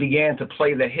understand? They began to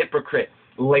play the hypocrite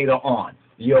later on.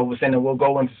 You know what I'm saying? And we'll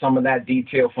go into some of that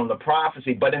detail from the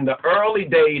prophecy. But in the early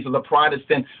days of the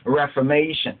Protestant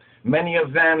Reformation, many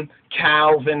of them,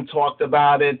 Calvin talked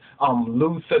about it,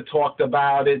 Luther talked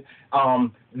about it.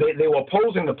 They were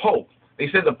opposing the Pope. They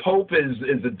said the Pope is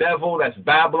the devil, that's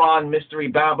Babylon, mystery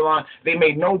Babylon. They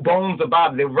made no bones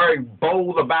about it. They were very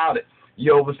bold about it.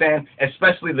 You know what I'm saying?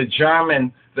 Especially the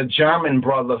German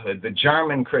brotherhood, the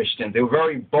German Christians. They were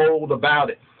very bold about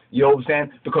it. You know what I'm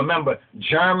saying? Because remember,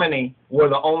 Germany were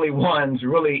the only ones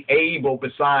really able,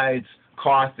 besides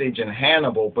Carthage and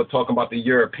Hannibal, but talking about the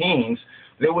Europeans,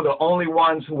 they were the only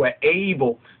ones who were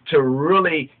able to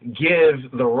really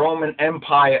give the Roman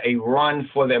Empire a run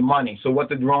for their money. So what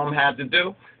did Rome have to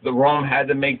do? The Rome had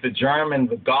to make the German,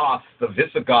 the Goths, the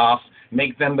Visigoths,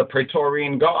 make them the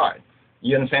Praetorian Guard.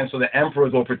 You understand? So the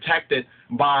emperors were protected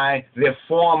by their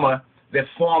former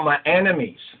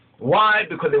enemies. Why?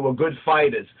 Because they were good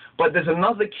fighters. But there's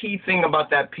another key thing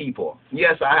about that people.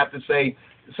 Yes, I have to say,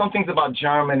 some things about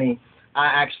Germany I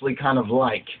actually kind of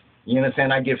like. You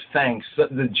understand? I give thanks.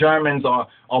 The Germans are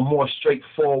more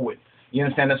straightforward. You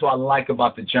understand? That's what I like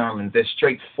about the Germans. They're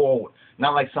straightforward.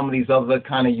 Not like some of these other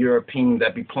kind of Europeans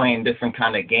that be playing different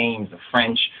kind of games. The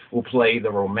French will play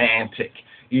the romantic.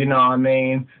 You know what I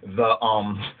mean?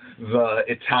 The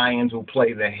Italians will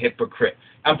play the hypocrite.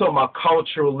 I'm talking about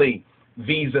culturally,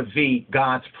 vis-a-vis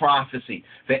God's prophecy.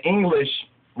 The English,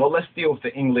 well, let's deal with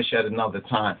the English at another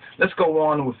time. Let's go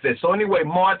on with this. So anyway,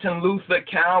 Martin Luther,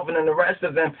 Calvin, and the rest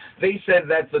of them, they said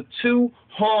that the two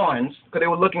horns, because they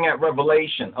were looking at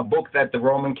Revelation, a book that the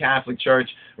Roman Catholic Church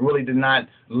really did not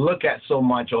look at so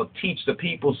much or teach the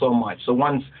people so much. So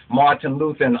once Martin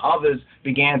Luther and others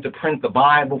began to print the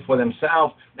Bible for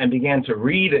themselves and began to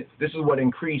read it, this is what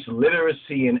increased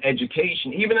literacy and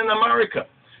education, even in America.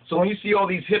 So when you see all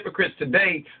these hypocrites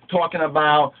today talking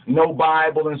about no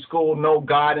Bible in school, no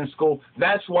God in school,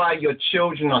 that's why your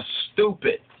children are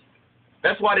stupid.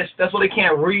 That's why they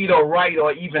can't read or write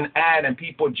or even add, and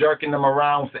people jerking them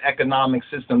around with the economic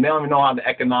system. They don't even know how the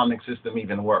economic system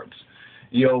even works.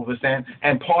 You understand?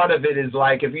 And part of it is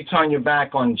like if you turn your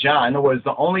back on John, in other words,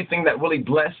 the only thing that really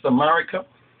blessed America,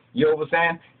 you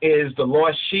understand, is the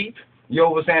lost sheep. You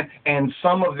understand? And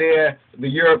some of the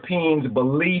Europeans'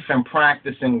 belief and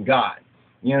practice in God.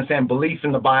 You understand? Belief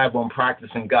in the Bible and practice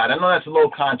in God. I know that's a little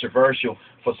controversial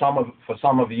for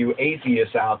some of you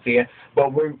atheists out there,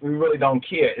 but we really don't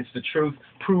care. It's the truth.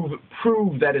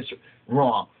 Prove that it's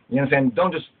wrong. You understand?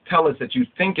 Don't just tell us that you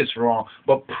think it's wrong,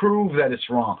 but prove that it's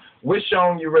wrong. We're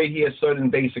showing you right here certain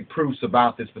basic proofs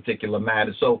about this particular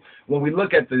matter. So when we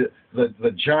look at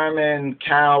the German,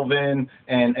 Calvin,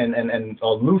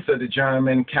 or Luther the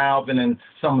German, Calvin, and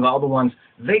some of the other ones,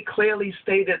 they clearly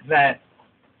stated that,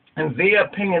 in their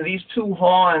opinion, these two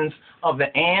horns of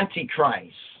the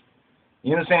Antichrist,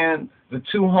 you understand, the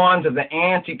two horns of the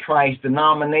Antichrist,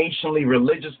 denominationally,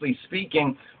 religiously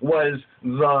speaking, was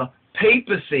the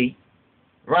papacy,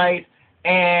 right,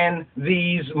 and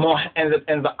the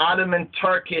Ottoman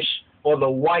Turkish or the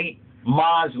white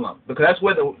Muslim, because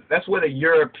that's where the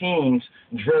Europeans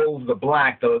drove the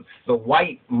black, the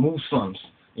white Muslims,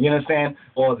 you understand,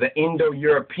 or the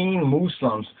Indo-European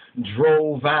Muslims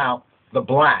drove out the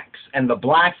blacks, and the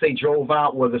blacks they drove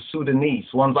out were the Sudanese,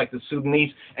 ones like the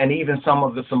Sudanese, and even some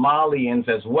of the Somalians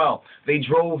as well. They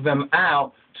drove them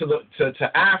out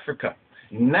to Africa.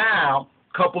 Now,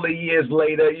 a couple of years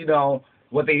later, you know,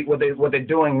 what they're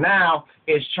doing now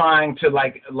is trying to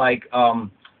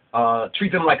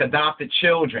treat them like adopted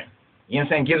children. You know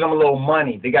what I'm saying? Give them a little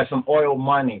money. They got some oil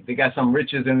money. They got some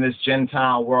riches in this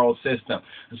Gentile world system.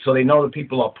 So they know the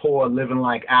people are poor, living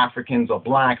like Africans or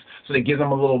blacks. So they give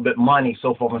them a little bit money,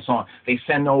 so forth and so on. They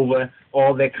send over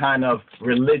all their kind of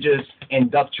religious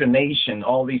indoctrination,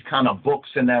 all these kind of books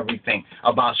and everything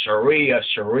about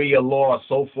Sharia law,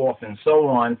 so forth and so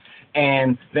on.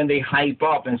 And then they hype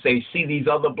up and say, see these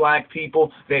other black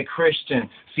people, they're Christian.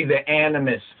 See, they're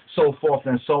animists, so forth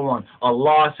and so on.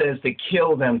 Allah says to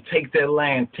kill them, take their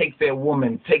land, take their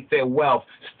women, take their wealth,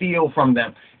 steal from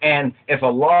them. And if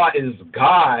Allah is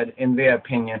God, in their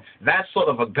opinion, that sort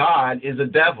of a God is a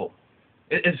devil.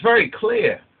 It's very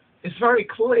clear. It's very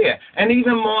clear. And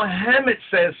even Muhammad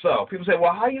says so. People say,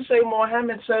 well, how you say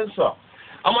Muhammad says so?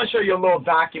 I'm going to show you a little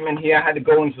document here. I had to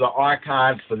go into the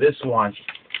archives for this one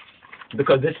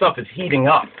because this stuff is heating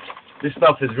up. This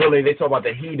stuff is really, they talk about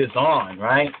the heat is on,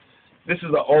 right? This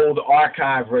is the old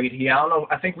archive right here. I don't know,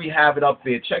 I think we have it up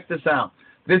there. Check this out.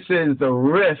 This is the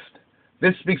rift.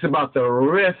 This speaks about the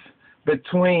rift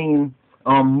between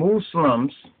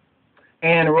Muslims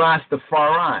and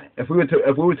Rastafari. If we were to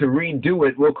redo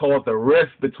it, we'll call it the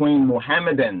rift between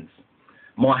Mohammedans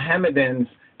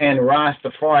and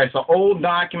Rastafari. It's an old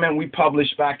document we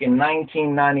published back in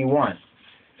 1991.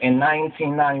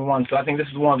 So I think this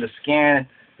is one of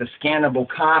the scannable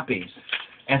copies.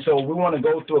 And so we want to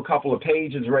go through a couple of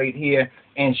pages right here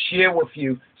and share with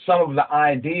you some of the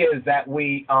ideas that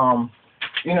we,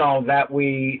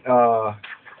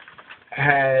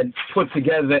 had put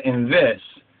together in this.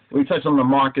 We touched on the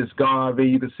Marcus Garvey.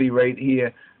 You can see right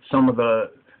here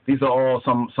these are all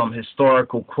some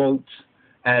historical quotes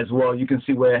as well. You can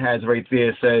see where it has right there.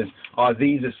 It says, are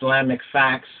these Islamic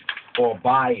facts or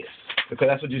bias? Because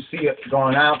that's what you see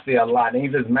going out there a lot. And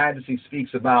even His Majesty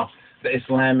speaks about the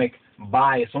Islamic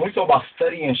bias. When we talk about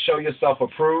study and show yourself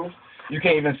approved, you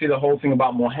can't even see the whole thing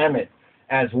about Muhammad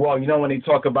as well. You know, when they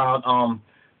talk about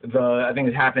I think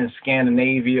it happened in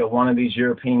Scandinavia or one of these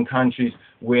European countries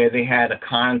where they had a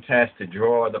contest to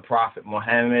draw the Prophet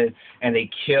Muhammad and they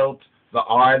killed the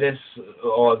artist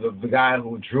or the guy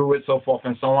who drew it, so forth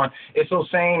and so on. It's those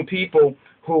same people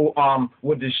who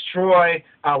would destroy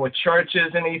our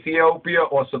churches in Ethiopia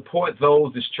or support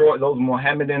those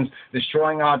Mohammedans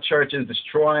destroying our churches,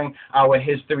 destroying our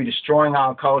history, destroying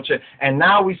our culture. And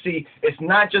now we see it's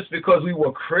not just because we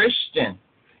were Christian.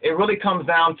 It really comes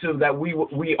down to that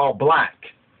we are black.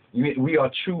 We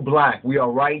are true black. We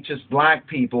are righteous black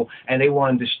people, and they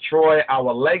want to destroy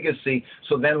our legacy.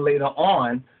 So then later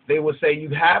on, they will say you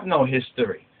have no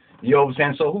history. You know what I'm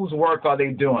saying? So whose work are they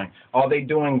doing? Are they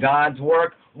doing God's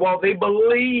work? Well, they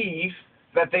believe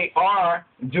that they are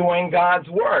doing God's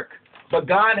work. But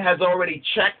God has already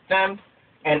checked them,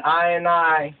 and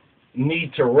I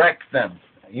need to wreck them.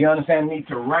 You understand? Need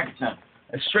to wreck them.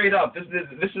 And straight up, this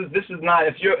is not,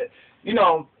 if you're,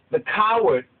 the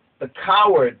coward,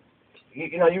 we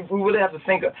really have to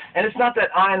think of, and it's not that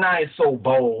I is so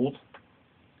bold.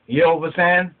 You know what I'm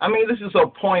saying? I mean, this is a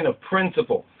point of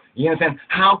principle. You understand?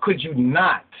 How could you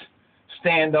not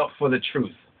stand up for the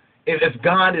truth? If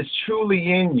God is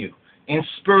truly in you, in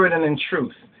spirit and in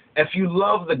truth, if you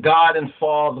love the God and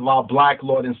Father of our black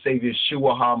Lord and Savior,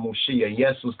 Yeshua HaMashiach,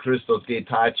 Jesus Christos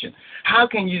Getachin, how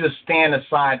can you just stand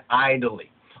aside idly?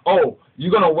 Oh,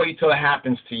 you're going to wait till it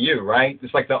happens to you, right?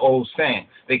 It's like the old saying,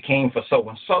 they came for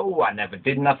so-and-so, I never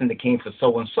did nothing. They came for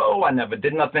so-and-so, I never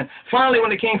did nothing. Finally,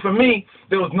 when it came for me,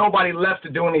 there was nobody left to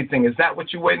do anything. Is that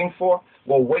what you're waiting for?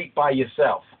 Well, wait by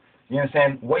yourself. You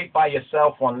understand? Wait by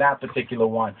yourself on that particular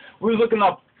one. We were looking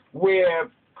up where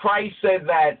Christ said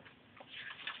that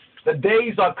the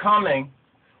days are coming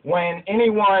when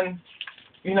anyone,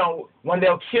 when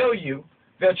they'll kill you,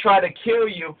 they'll try to kill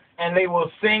you, and they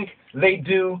will think they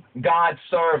do God's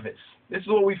service. This is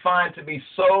what we find to be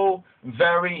so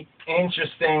very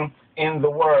interesting in the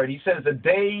Word. He says the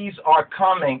days are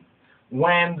coming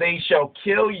when they shall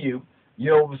kill you,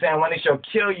 you know what I'm saying, when they shall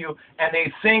kill you, and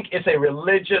they think it's a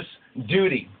religious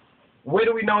duty. Where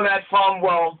do we know that from?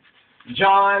 Well,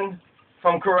 John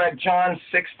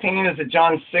 16, is it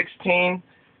John 16?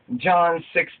 John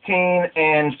 16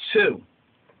 and 2.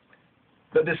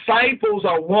 The disciples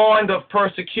are warned of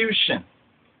persecution.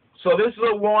 So this is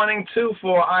a warning too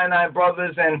for I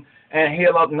brothers and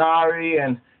Hail Up Nari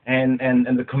and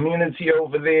the community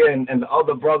over there and the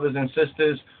other brothers and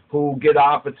sisters who get the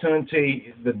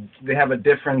opportunity. They have a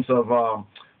difference of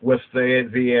with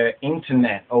the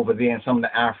internet over there in some of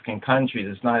the African countries.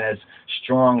 It's not as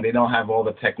strong. They don't have all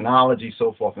the technology,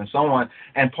 so forth and so on.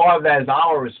 And part of that is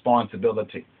our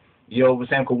responsibility. You know what I'm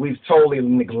saying? Because we've totally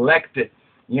neglected,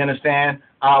 you understand,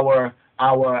 our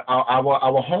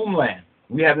homeland.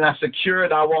 We have not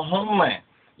secured our homeland.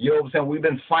 You know what I'm saying? We've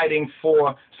been fighting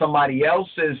for somebody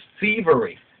else's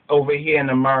thievery over here in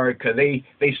America. They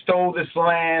stole this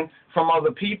land from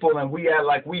other people, and we act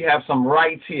like we have some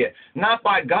rights here. Not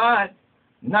by God.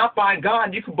 Not by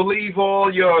God. You can believe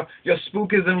all your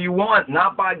spookism you want.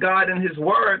 Not by God and His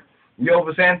word. You know what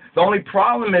I'm saying? The only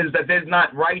problem is that there's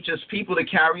not righteous people to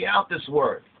carry out this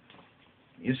word.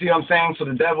 You see what I'm saying? So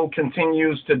the devil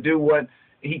continues to do what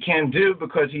he can do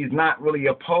because he's not really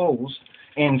opposed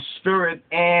in spirit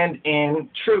and in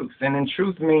truth. And in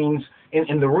truth means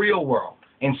in the real world.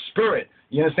 In spirit.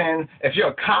 You understand? If you're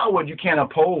a coward, you can't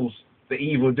oppose the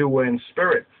evildoer in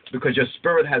spirit because your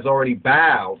spirit has already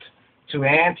bowed to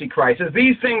Antichrist. As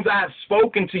these things I have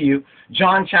spoken to you,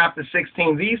 John chapter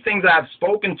 16, these things I have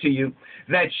spoken to you,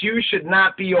 that you should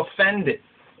not be offended.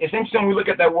 It's interesting when we look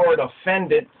at that word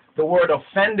offended. The word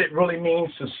offended really means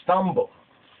to stumble.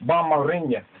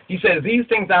 Bamarinya. He says, these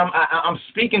things I'm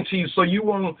speaking to you so you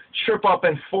won't trip up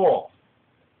and fall.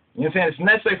 You understand? It's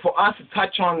necessary for us to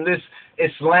touch on this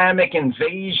Islamic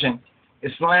invasion,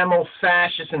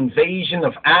 Islamo-Fascist invasion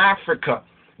of Africa.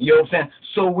 You know what I'm saying?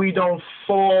 So we don't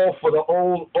fall for the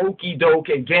old okie doke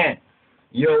again.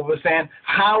 You know what I'm saying?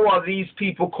 How are these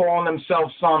people calling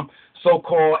themselves some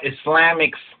so-called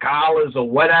Islamic scholars or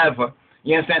whatever,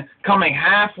 you understand, coming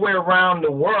halfway around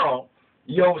the world,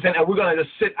 you know what I'm saying, and we're going to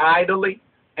just sit idly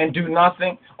and do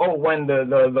nothing? Oh, when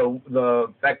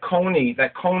that Coney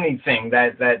thing,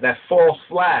 that false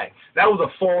flag, that was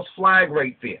a false flag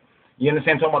right there. You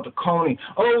understand? Talking about the Coney.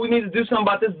 Oh, we need to do something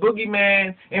about this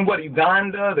boogeyman in what,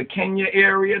 Uganda, the Kenya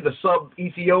area, the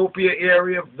sub-Ethiopia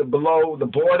area, below the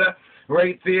border,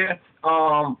 right there.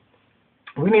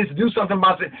 We need to do something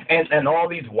about it. And all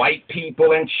these white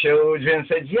people and children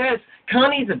said, yes,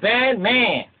 Coney's a bad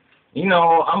man. You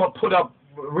know, I'm gonna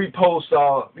repost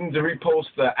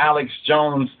the Alex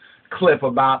Jones clip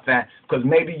about that because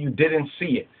maybe you didn't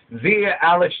see it. There,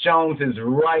 Alex Jones is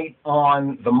right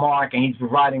on the mark, and he's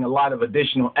providing a lot of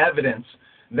additional evidence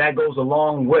that goes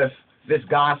along with this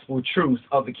gospel truth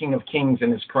of the King of Kings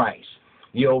and His Christ.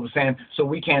 You know what I'm saying? So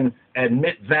we can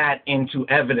admit that into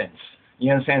evidence.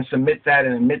 You understand? Submit that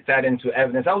and admit that into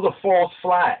evidence. That was a false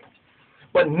flag.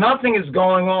 But nothing is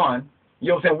going on. You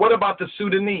know what I'm saying? What about the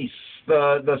Sudanese,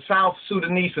 the South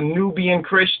Sudanese and Nubian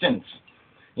Christians?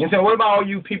 You know what I'm saying? What about all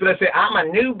you people that say, I'm a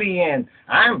Nubian,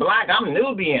 I'm black, I'm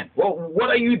Nubian? Well, what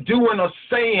are you doing or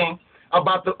saying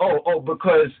about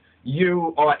because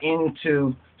you are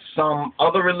into some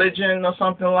other religion or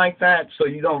something like that, so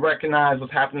you don't recognize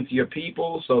what's happening to your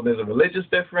people, so there's a religious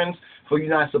difference for you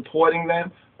not supporting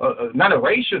them? Not a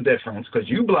racial difference, because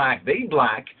you black, they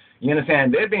black. You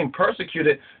understand? They're being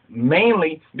persecuted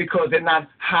mainly because they're not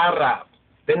Arab.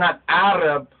 They're not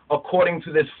Arab according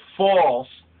to this false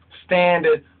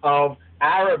standard of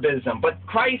Arabism. But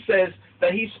Christ says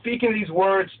that He's speaking these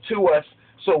words to us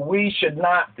so we should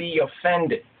not be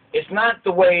offended. It's not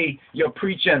the way your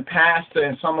preacher and pastor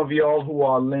and some of y'all who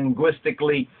are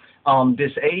linguistically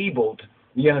disabled,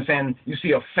 you understand, you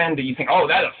see offended, you think, oh,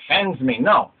 that offends me.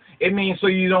 No. It means so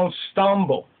you don't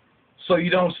stumble. So you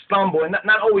don't stumble. And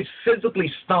not always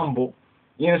physically stumble.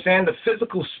 You understand? The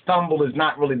physical stumble is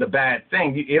not really the bad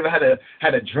thing. You ever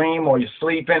had a dream or you're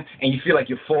sleeping and you feel like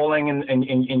you're falling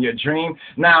in your dream?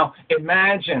 Now,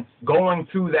 imagine going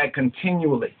through that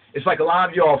continually. It's like a lot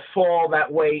of y'all fall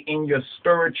that way in your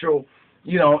spiritual,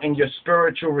 in your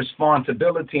spiritual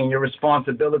responsibility and your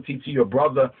responsibility to your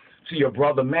brother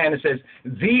man. It says,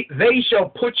 they shall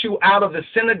put you out of the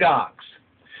synagogues.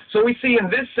 So we see in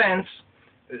this sense,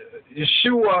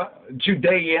 Yeshua,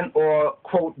 Judean, or,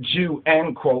 quote, Jew,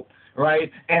 end quote,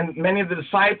 right? And many of the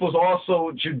disciples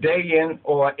also Judean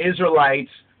or Israelites,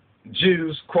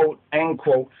 Jews, quote, end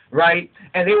quote, right?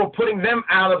 And they were putting them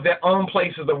out of their own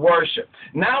places of worship.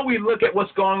 Now we look at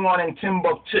what's going on in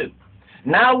Timbucktu.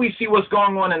 Now we see what's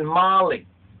going on in Mali.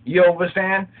 You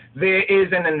understand? There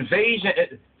is an invasion,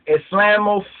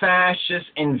 Islamo-Fascist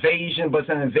invasion, but it's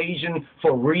an invasion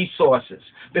for resources.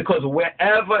 Because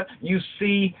wherever you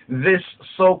see this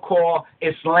so-called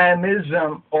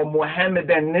Islamism or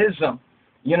Mohammedanism,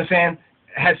 you understand,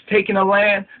 has taken a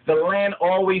land, the land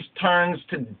always turns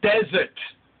to desert.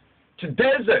 To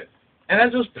desert. And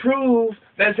that just proves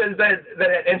that says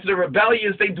that into the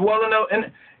rebellious, they dwell in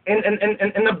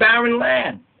the barren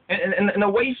land, in the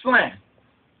wasteland.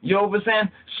 You know what I'm saying?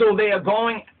 So they are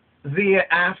going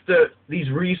there after these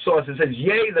resources. It says,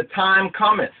 yea, the time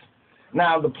cometh.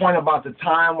 Now, the point about the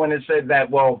time when it said that,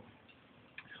 well,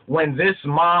 when this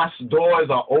mosque doors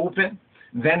are open,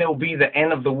 then it will be the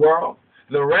end of the world.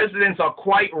 The residents are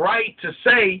quite right to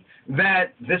say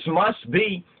that this must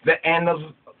be the end of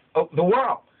the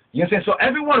world. You understand? So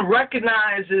everyone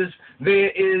recognizes there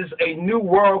is a new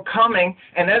world coming,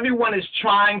 and everyone is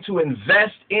trying to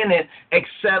invest in it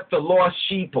except the lost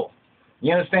sheeple.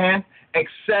 You understand?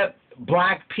 Except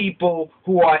black people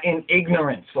who are in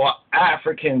ignorance, or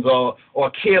Africans, or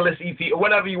careless Ethiopians,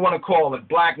 whatever you want to call it,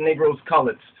 black, Negroes,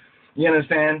 coloreds. You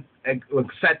understand?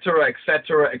 Etc.,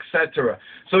 etc., etc.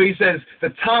 So he says the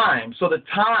time. So the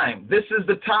time. This is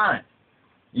the time.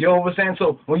 You know what I'm saying?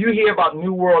 So when you hear about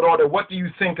New World Order, what do you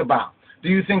think about? Do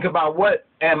you think about what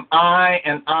am I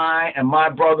and my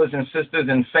brothers and sisters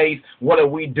in faith, what are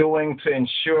we doing to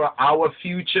ensure our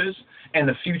futures and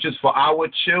the futures for our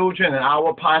children and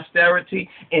our posterity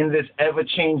in this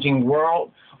ever-changing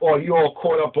world? Or you're all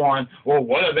caught up on, well,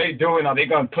 what are they doing? Are they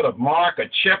going to put a mark, a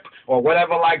chip, or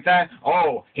whatever like that?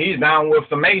 Oh, he's down with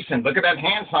the Mason. Look at that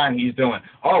hand sign he's doing.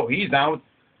 Oh, he's down with...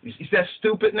 You see that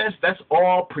stupidness? That's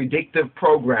all predictive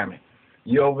programming.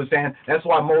 You understand? That's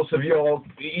why most of y'all,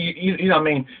 you know what I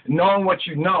mean, knowing what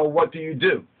you know, what do you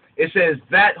do? It says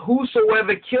that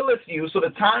whosoever killeth you, so the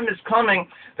time is coming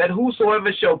that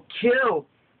whosoever shall kill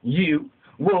you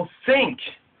will think.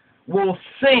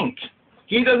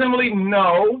 He doesn't really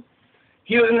know.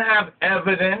 He doesn't have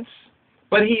evidence,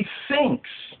 but he thinks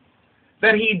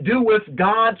that he doeth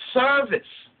God's service.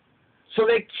 So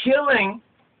they're killing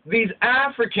these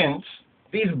Africans,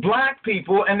 these black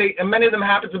people, and many of them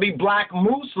happen to be black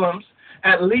Muslims,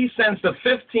 at least since the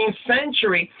 15th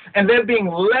century, and they're being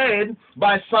led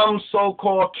by some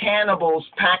so-called cannibals,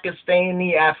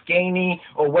 Pakistani, Afghani,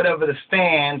 or whatever the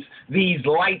stands, these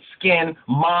light-skinned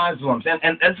Muslims.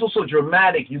 And that's also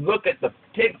dramatic. You look at the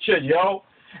picture, yo,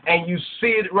 and you see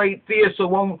it right there. So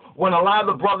when a lot of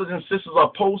the brothers and sisters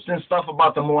are posting stuff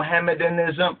about the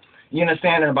Mohammedanism, you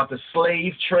understand, and about the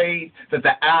slave trade, that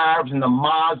the Arabs and the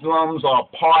Muslims are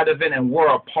a part of it and were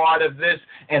a part of this,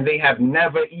 and they have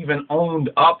never even owned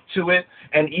up to it.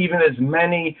 And even as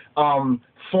many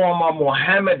former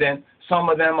Mohammedan, some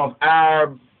of them of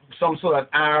Arab, some sort of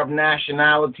Arab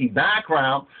nationality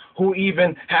background, who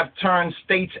even have turned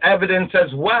state's evidence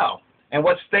as well. And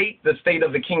what state? The state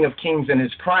of the King of Kings and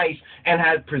his Christ, and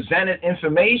has presented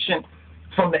information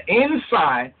from the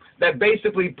inside that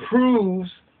basically proves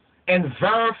and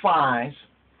verifies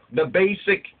the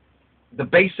basic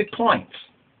points.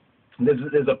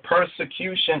 There's a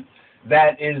persecution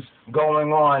that is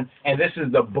going on, and this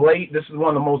is one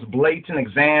of the most blatant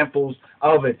examples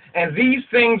of it. And these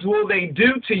things will they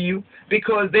do to you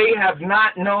because they have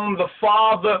not known the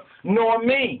Father nor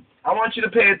me. I want you to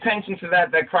pay attention to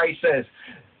that Christ says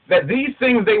that these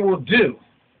things they will do,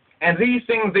 and these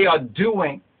things they are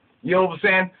doing. You know what I'm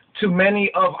saying? To many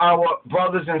of our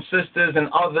brothers and sisters and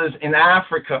others in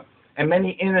Africa, and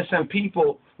many innocent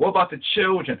people. What about the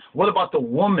children? What about the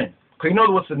woman? Because you know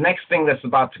what's the next thing that's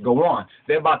about to go on?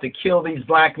 They're about to kill these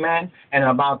black men and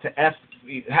about to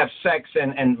have sex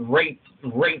and rape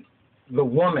the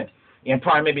woman, and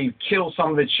probably maybe kill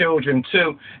some of the children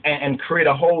too, and create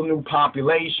a whole new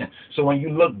population. So when you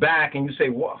look back and you say,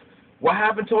 what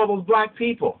happened to all those black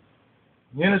people?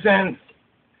 You understand?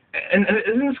 And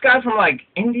isn't this guy from like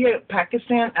India,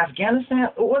 Pakistan, Afghanistan?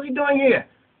 What's he doing here?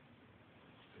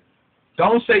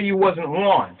 Don't say you wasn't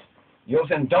warned. You know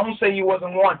what I'm saying? Don't say you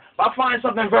wasn't warned. But I find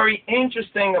something very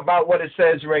interesting about what it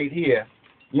says right here.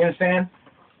 You understand?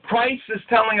 Christ is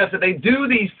telling us that they do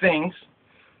these things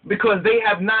because they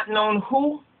have not known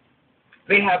who?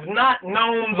 They have not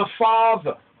known the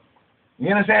Father. You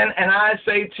understand? And I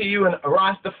say to you in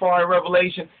Rastafari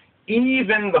Revelation,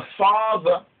 even the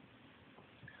Father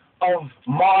of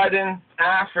modern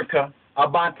Africa,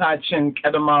 Abatachin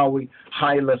Kedamawi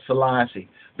Haile Selassie,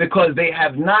 because they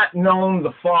have not known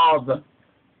the Father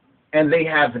and they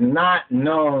have not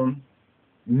known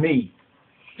me.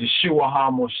 Yeshua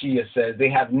HaMoshiach says they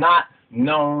have not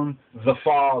known the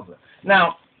Father.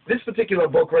 Now, this particular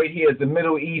book right here is the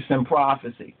Middle Eastern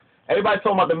prophecy. Everybody's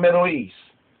talking about the Middle East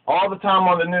all the time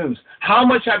on the news. How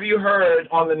much have you heard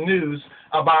on the news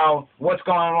about what's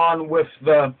going on with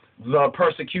the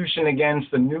persecution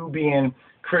against the Nubian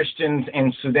Christians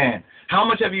in Sudan? How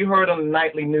much have you heard on the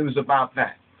nightly news about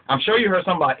that? I'm sure you heard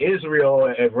something about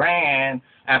Israel, Iran,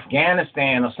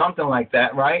 Afghanistan, or something like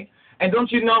that, right? And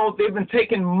don't you know they've been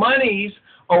taking monies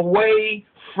away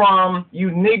from you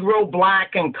Negro,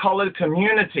 black, and colored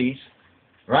communities,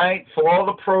 right, for all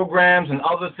the programs and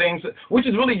other things, which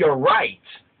is really your right.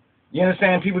 You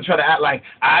understand? People try to act like,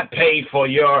 I pay for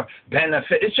your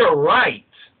benefit. It's your right,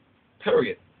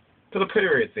 period. Put a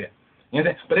period there. You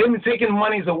know, but they've been taking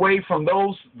monies away from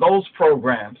those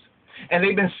programs, and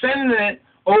they've been sending it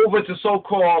over to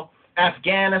so-called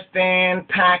Afghanistan,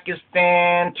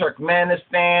 Pakistan,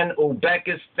 Turkmenistan,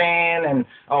 Uzbekistan, and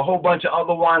a whole bunch of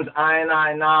other ones I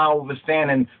now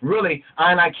overstand. And really,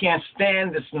 I can't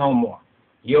stand this no more.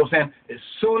 You know what I'm saying?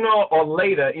 Sooner or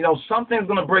later, something's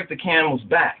going to break the camel's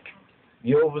back.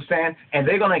 You know what I'm saying? And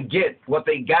they're going to get what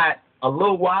they got a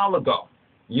little while ago.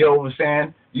 You know what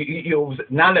I'm saying?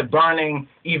 Now they're burning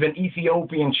even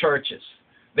Ethiopian churches.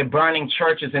 They're burning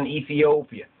churches in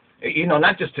Ethiopia.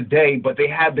 Not just today, but they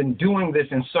have been doing this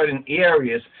in certain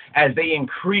areas as they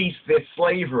increase their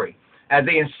slavery, as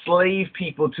they enslave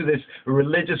people to this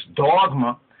religious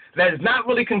dogma that is not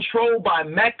really controlled by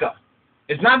Mecca.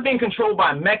 It's not being controlled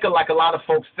by Mecca like a lot of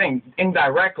folks think,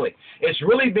 indirectly. It's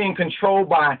really being controlled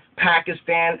by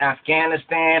Pakistan,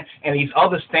 Afghanistan, and these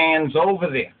other stands over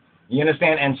there. You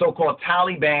understand? And so-called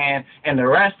Taliban and the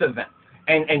rest of them.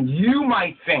 And you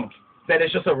might think that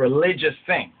it's just a religious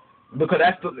thing, because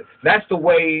that's the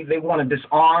way they want to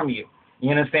disarm you. You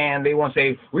understand? They want to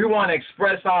say, we want to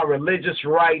express our religious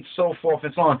rights, so forth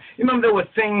and so on. You remember there were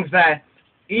things that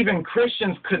even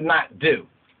Christians could not do.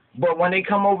 But when they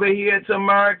come over here to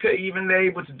America, even they're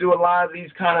able to do a lot of these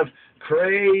kind of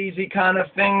crazy kind of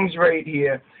things right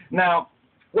here. Now,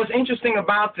 what's interesting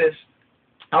about this,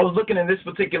 I was looking in this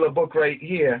particular book right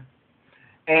here,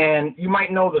 and you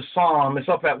might know the psalm. It's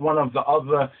up at one of the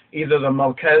other, either the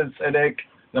Melchizedek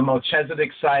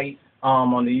site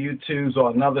on the YouTubes or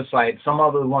another site. Some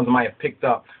other ones might have picked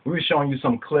up. We were showing you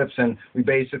some clips, and we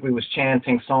basically was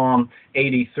chanting Psalm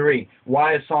 83.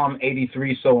 Why is Psalm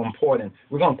 83 so important?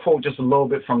 We're going to quote just a little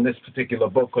bit from this particular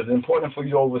book, because it's important for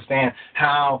you to understand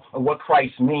what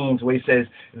Christ means when he says,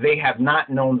 they have not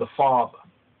known the Father.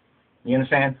 You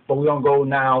understand? But we're going to go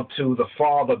now to the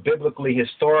Father biblically,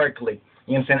 historically.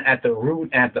 You understand? At the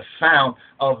root, at the fount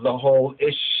of the whole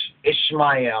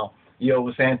Ishmael. You know what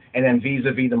I'm saying? And then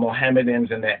vis-a-vis the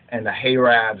Mohammedans and the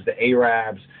Arabs,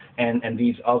 and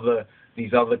these other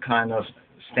kind of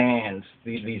stands,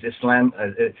 these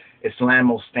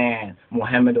Islamo stand,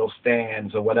 Mohammedan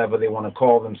stands, or whatever they want to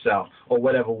call themselves, or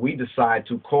whatever we decide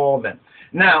to call them.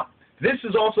 Now, this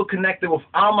is also connected with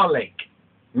Amalek.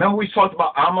 Remember we talked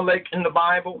about Amalek in the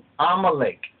Bible?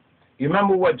 Amalek. You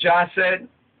remember what Jah said?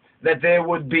 That there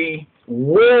would be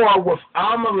war with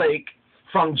Amalek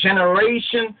from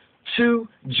generation to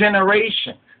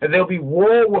generation. That there'll be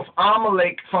war with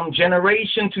Amalek from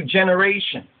generation to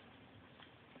generation.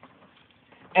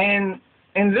 And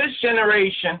in this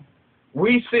generation,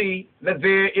 we see that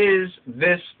there is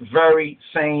this very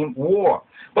same war.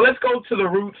 But let's go to the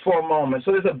root for a moment.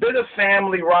 So there's a bit of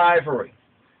family rivalry,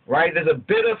 right? There's a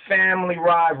bit of family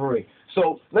rivalry.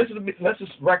 So let's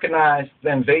just recognize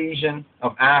the invasion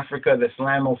of Africa, the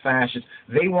Islamo-Fascists.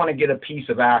 They want to get a piece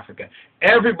of Africa.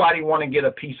 Everybody want to get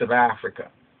a piece of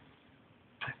Africa.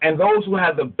 And those who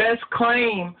have the best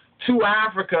claim to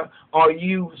Africa are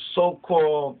you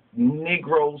so-called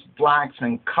Negroes, blacks,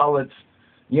 and coloreds,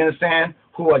 you understand,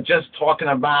 who are just talking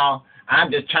about,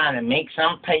 I'm just trying to make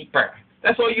some paper.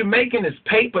 That's all you're making is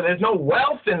paper. There's no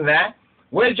wealth in that.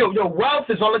 Where's your wealth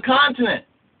is on the continent.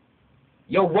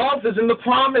 Your wealth is in the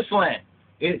promised land.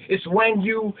 It's when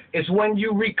you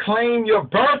reclaim your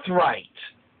birthright.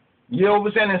 You know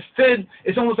what I'm saying? Instead,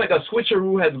 it's almost like a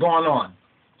switcheroo has gone on.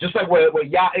 Just like with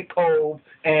Yaakov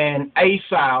and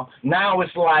Esau, now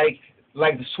it's like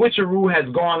the switcheroo has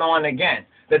gone on again.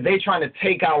 That they're trying to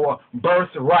take our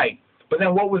birthright. But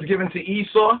then what was given to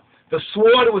Esau? The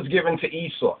sword was given to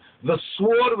Esau. The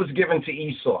sword was given to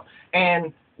Esau.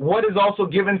 And what is also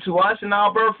given to us in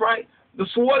our birthright? The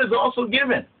sword is also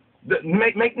given.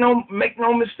 Make no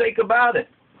mistake about it.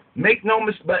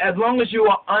 But as long as you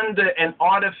are under an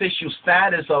artificial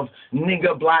status of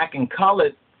nigger, black, and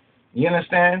colored, you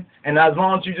understand? And as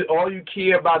long as all you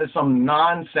care about is some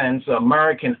nonsense,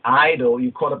 American Idol,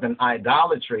 you caught up in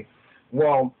idolatry,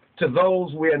 well, to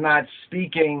those we are not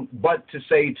speaking but to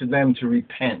say to them to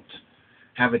repent.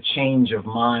 Have a change of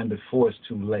mind before it's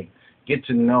too late. Get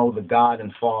to know the God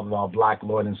and Father of our black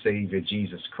Lord and Savior,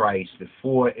 Jesus Christ,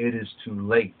 before it is too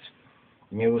late.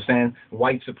 You know what I'm saying?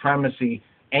 White supremacy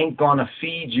ain't going to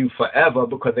feed you forever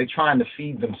because they're trying to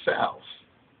feed themselves.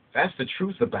 That's the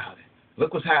truth about it.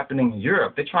 Look what's happening in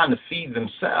Europe. They're trying to feed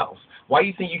themselves. Why do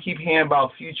you think you keep hearing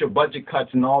about future budget cuts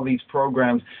and all these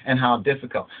programs and how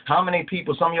difficult? How many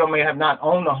people, some of y'all may have not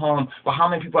owned a home, but how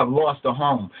many people have lost a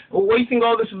home? Well, what do you think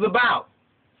all this is about?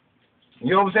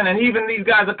 You know what I'm saying? And even these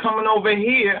guys are coming over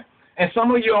here, and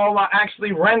some of y'all are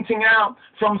actually renting out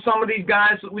from some of these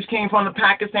guys which came from the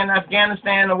Pakistan,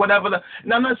 Afghanistan, or whatever.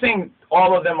 And I'm not saying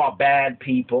all of them are bad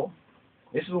people.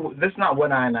 This is not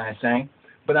what I'm saying.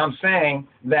 But I'm saying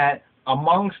that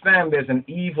amongst them there's an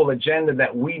evil agenda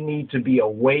that we need to be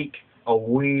awake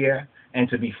aware, and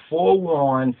to be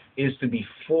forewarned is to be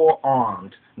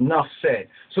forearmed. Enough said.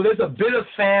 So there's a bit of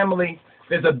family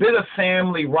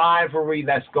rivalry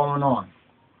that's going on.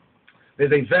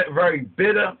 There's a very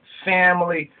bitter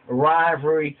family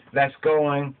rivalry that's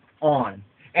going on.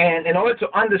 And in order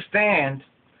to understand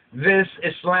this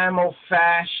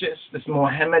Islamo-Fascist, this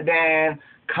Mohammedan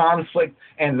conflict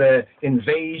and the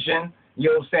invasion,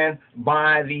 you understand,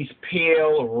 by these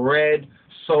pale red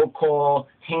so-called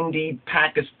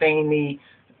Hindi-Pakistani,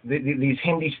 these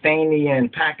Hindustani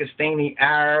and Pakistani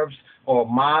Arabs or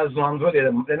Muslims, well,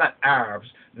 they're not Arabs,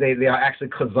 they are actually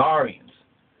Khazarians.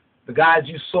 The guys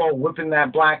you saw whipping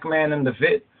that black man in the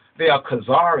vid, they are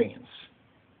Khazarians.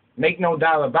 Make no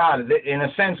doubt about it. In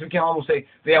a sense, we can almost say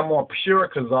they are more pure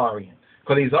Khazarian,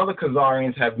 because these other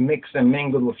Khazarians have mixed and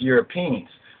mingled with Europeans.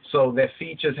 So their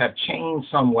features have changed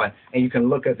somewhat, and you can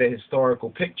look at the historical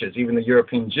pictures, even the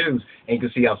European Jews, and you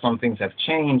can see how some things have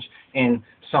changed in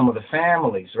some of the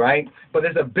families, right? But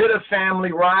there's a bit of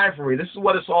family rivalry. This is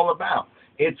what it's all about.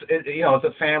 It's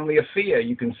a family affair,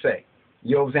 you can say.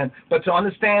 You know what I'm saying? But to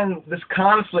understand this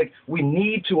conflict, we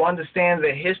need to understand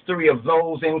the history of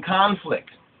those in conflict.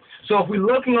 So if we're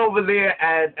looking over there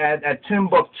at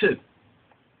Timbucktu,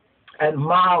 at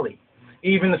Mali,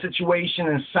 even the situation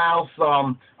in South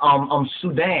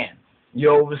Sudan,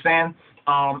 you understand,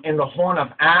 in the Horn of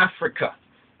Africa,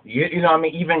 you know what I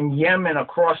mean, even Yemen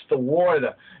across the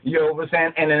water, you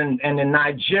understand, and in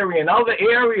Nigeria and other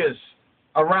areas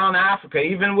around Africa,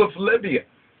 even with Libya,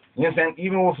 you understand,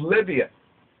 even with Libya,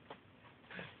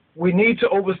 we need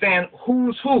to understand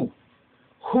who's who.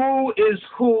 Who is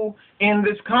who in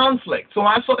this conflict? So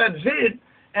I saw that vid,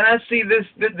 and I see this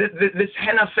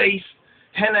henna-faced,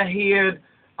 henna-haired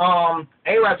Arab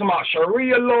talking about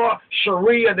Sharia law,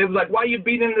 Sharia. They was like, why are you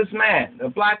beating this man, a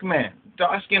black man,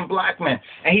 dark-skinned black man?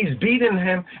 And he's beating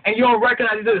him, and you don't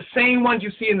recognize these are the same ones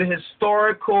you see in the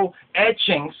historical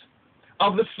etchings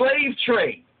of the slave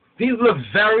trade. These are the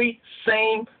very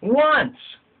same ones,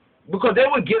 because they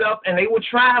would get up and they would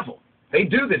travel. They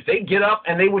do this. They get up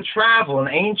and they would travel in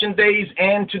ancient days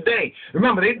and today.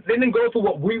 Remember, they didn't go through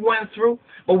what we went through,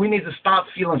 but we need to stop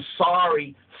feeling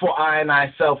sorry for I and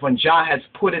ourselves when Jah has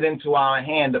put it into our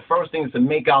hand. The first thing is to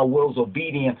make our wills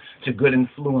obedient to good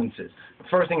influences. The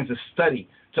first thing is to study,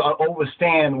 to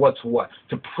understand what's what,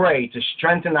 to pray, to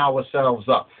strengthen ourselves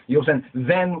up. You know what I'm saying?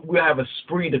 Then we'll have a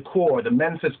esprit de corps. The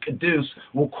Memphis Caduce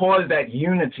will cause that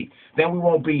unity. Then we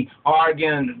won't be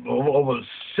arguing over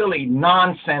silly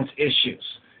nonsense issues,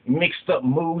 mixed up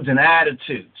moods and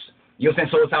attitudes. You know what I'm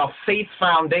saying? So it's our faith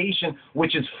foundation,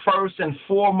 which is first and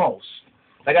foremost.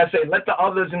 Like I said, let the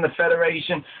others in the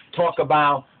Federation talk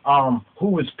about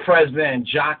who is president and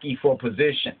jockey for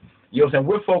position. You know what I'm saying?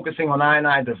 We're focusing on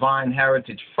I divine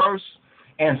heritage first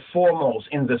and foremost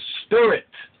in the spirit.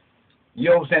 You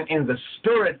know what I'm saying? In the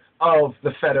spirit of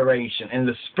the Federation, in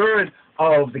the spirit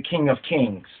of the King of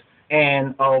Kings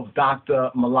and of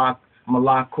Dr.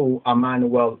 Malaku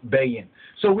Emmanuel Bayin.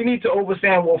 So we need to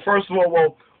understand, well, first of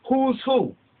all, who's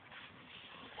who?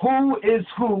 Who is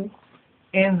who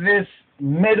in this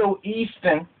Middle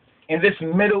Eastern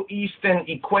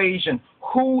equation?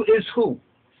 Who is who?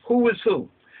 Who is who?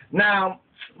 Now,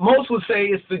 most would say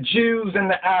it's the Jews and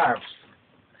the Arabs.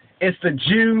 It's the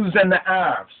Jews and the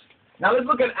Arabs. Now let's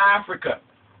look at Africa.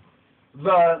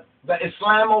 The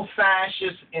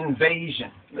Islamo-Fascist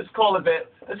invasion. Let's call it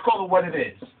what it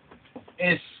is.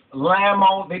 It's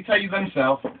Islamo. They tell you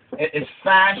themselves. It's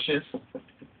fascist.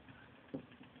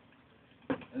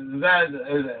 That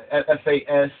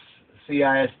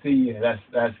F-A-S-C-I-S-T.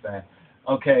 That's that.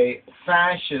 Okay,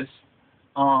 fascist.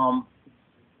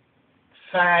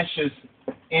 Fascist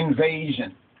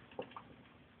invasion.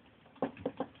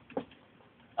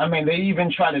 I mean, they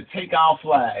even try to take our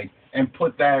flag and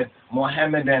put that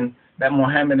Mohammedan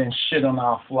shit on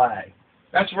our flag.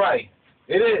 That's right.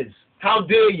 It is. How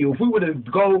dare you? If we were to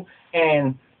go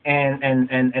and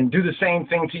do the same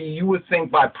thing to you, you would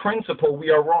think by principle we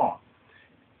are wrong.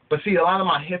 But see, a lot of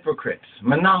my hypocrites,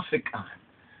 Manafikan,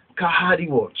 Kahadi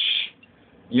Watch,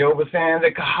 you know what I'm saying?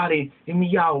 The Kahadi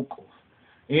Imiyauko.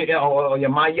 Or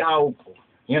Yamayauko.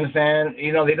 You understand?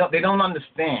 You know, they don't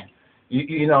understand.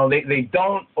 You know, they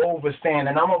don't understand.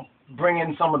 And I'm gonna bring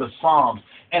in some of the Psalms.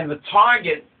 And the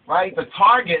target, right? The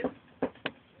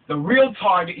real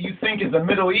target you think is the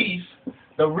Middle East.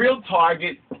 The real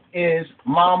target is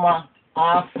Mama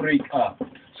Africa.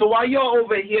 So while you're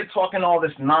over here talking all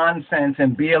this nonsense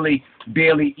and barely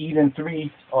eating three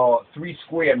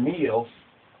square meals,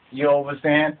 you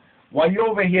understand? While you're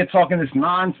over here talking this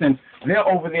nonsense, they're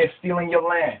over there stealing your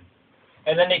land.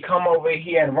 and then they come over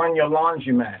here and run your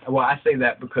laundromat. Well, I say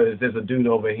that because there's a dude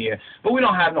over here, but we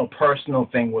don't have no personal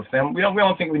thing with them. We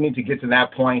don't think we need to get to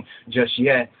that point just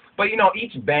yet. But you know,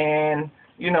 each band,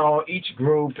 you know, each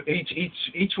group,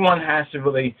 each one has to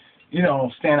really, you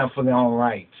know, stand up for their own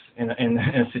rights in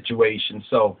a situation.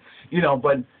 So, you know,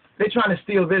 but they're trying to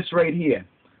steal this right here.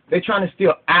 They're trying to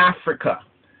steal Africa.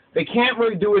 They can't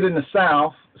really do it in the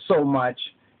South so much.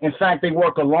 In fact, they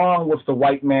work along with the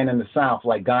white man in the South,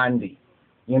 like Gandhi.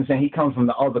 You understand? He comes from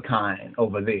the other kind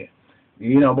over there.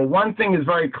 You know, but one thing is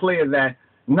very clear, that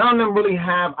none of them really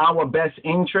have our best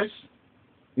interests,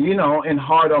 you know, in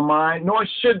heart or mind, nor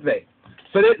should they.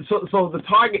 So the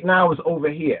target now is over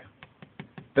here.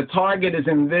 The target is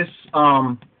in this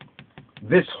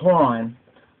this horn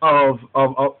or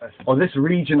this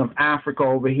region of Africa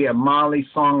over here, Mali,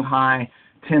 Songhai,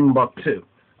 Timbucktu.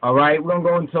 All right, we're gonna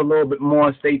go into a little bit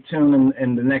more. Stay tuned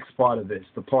in the next part of this,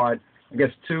 the part, I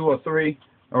guess 2 or 3.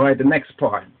 All right, the next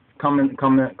part coming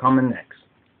next.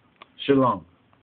 Shalom.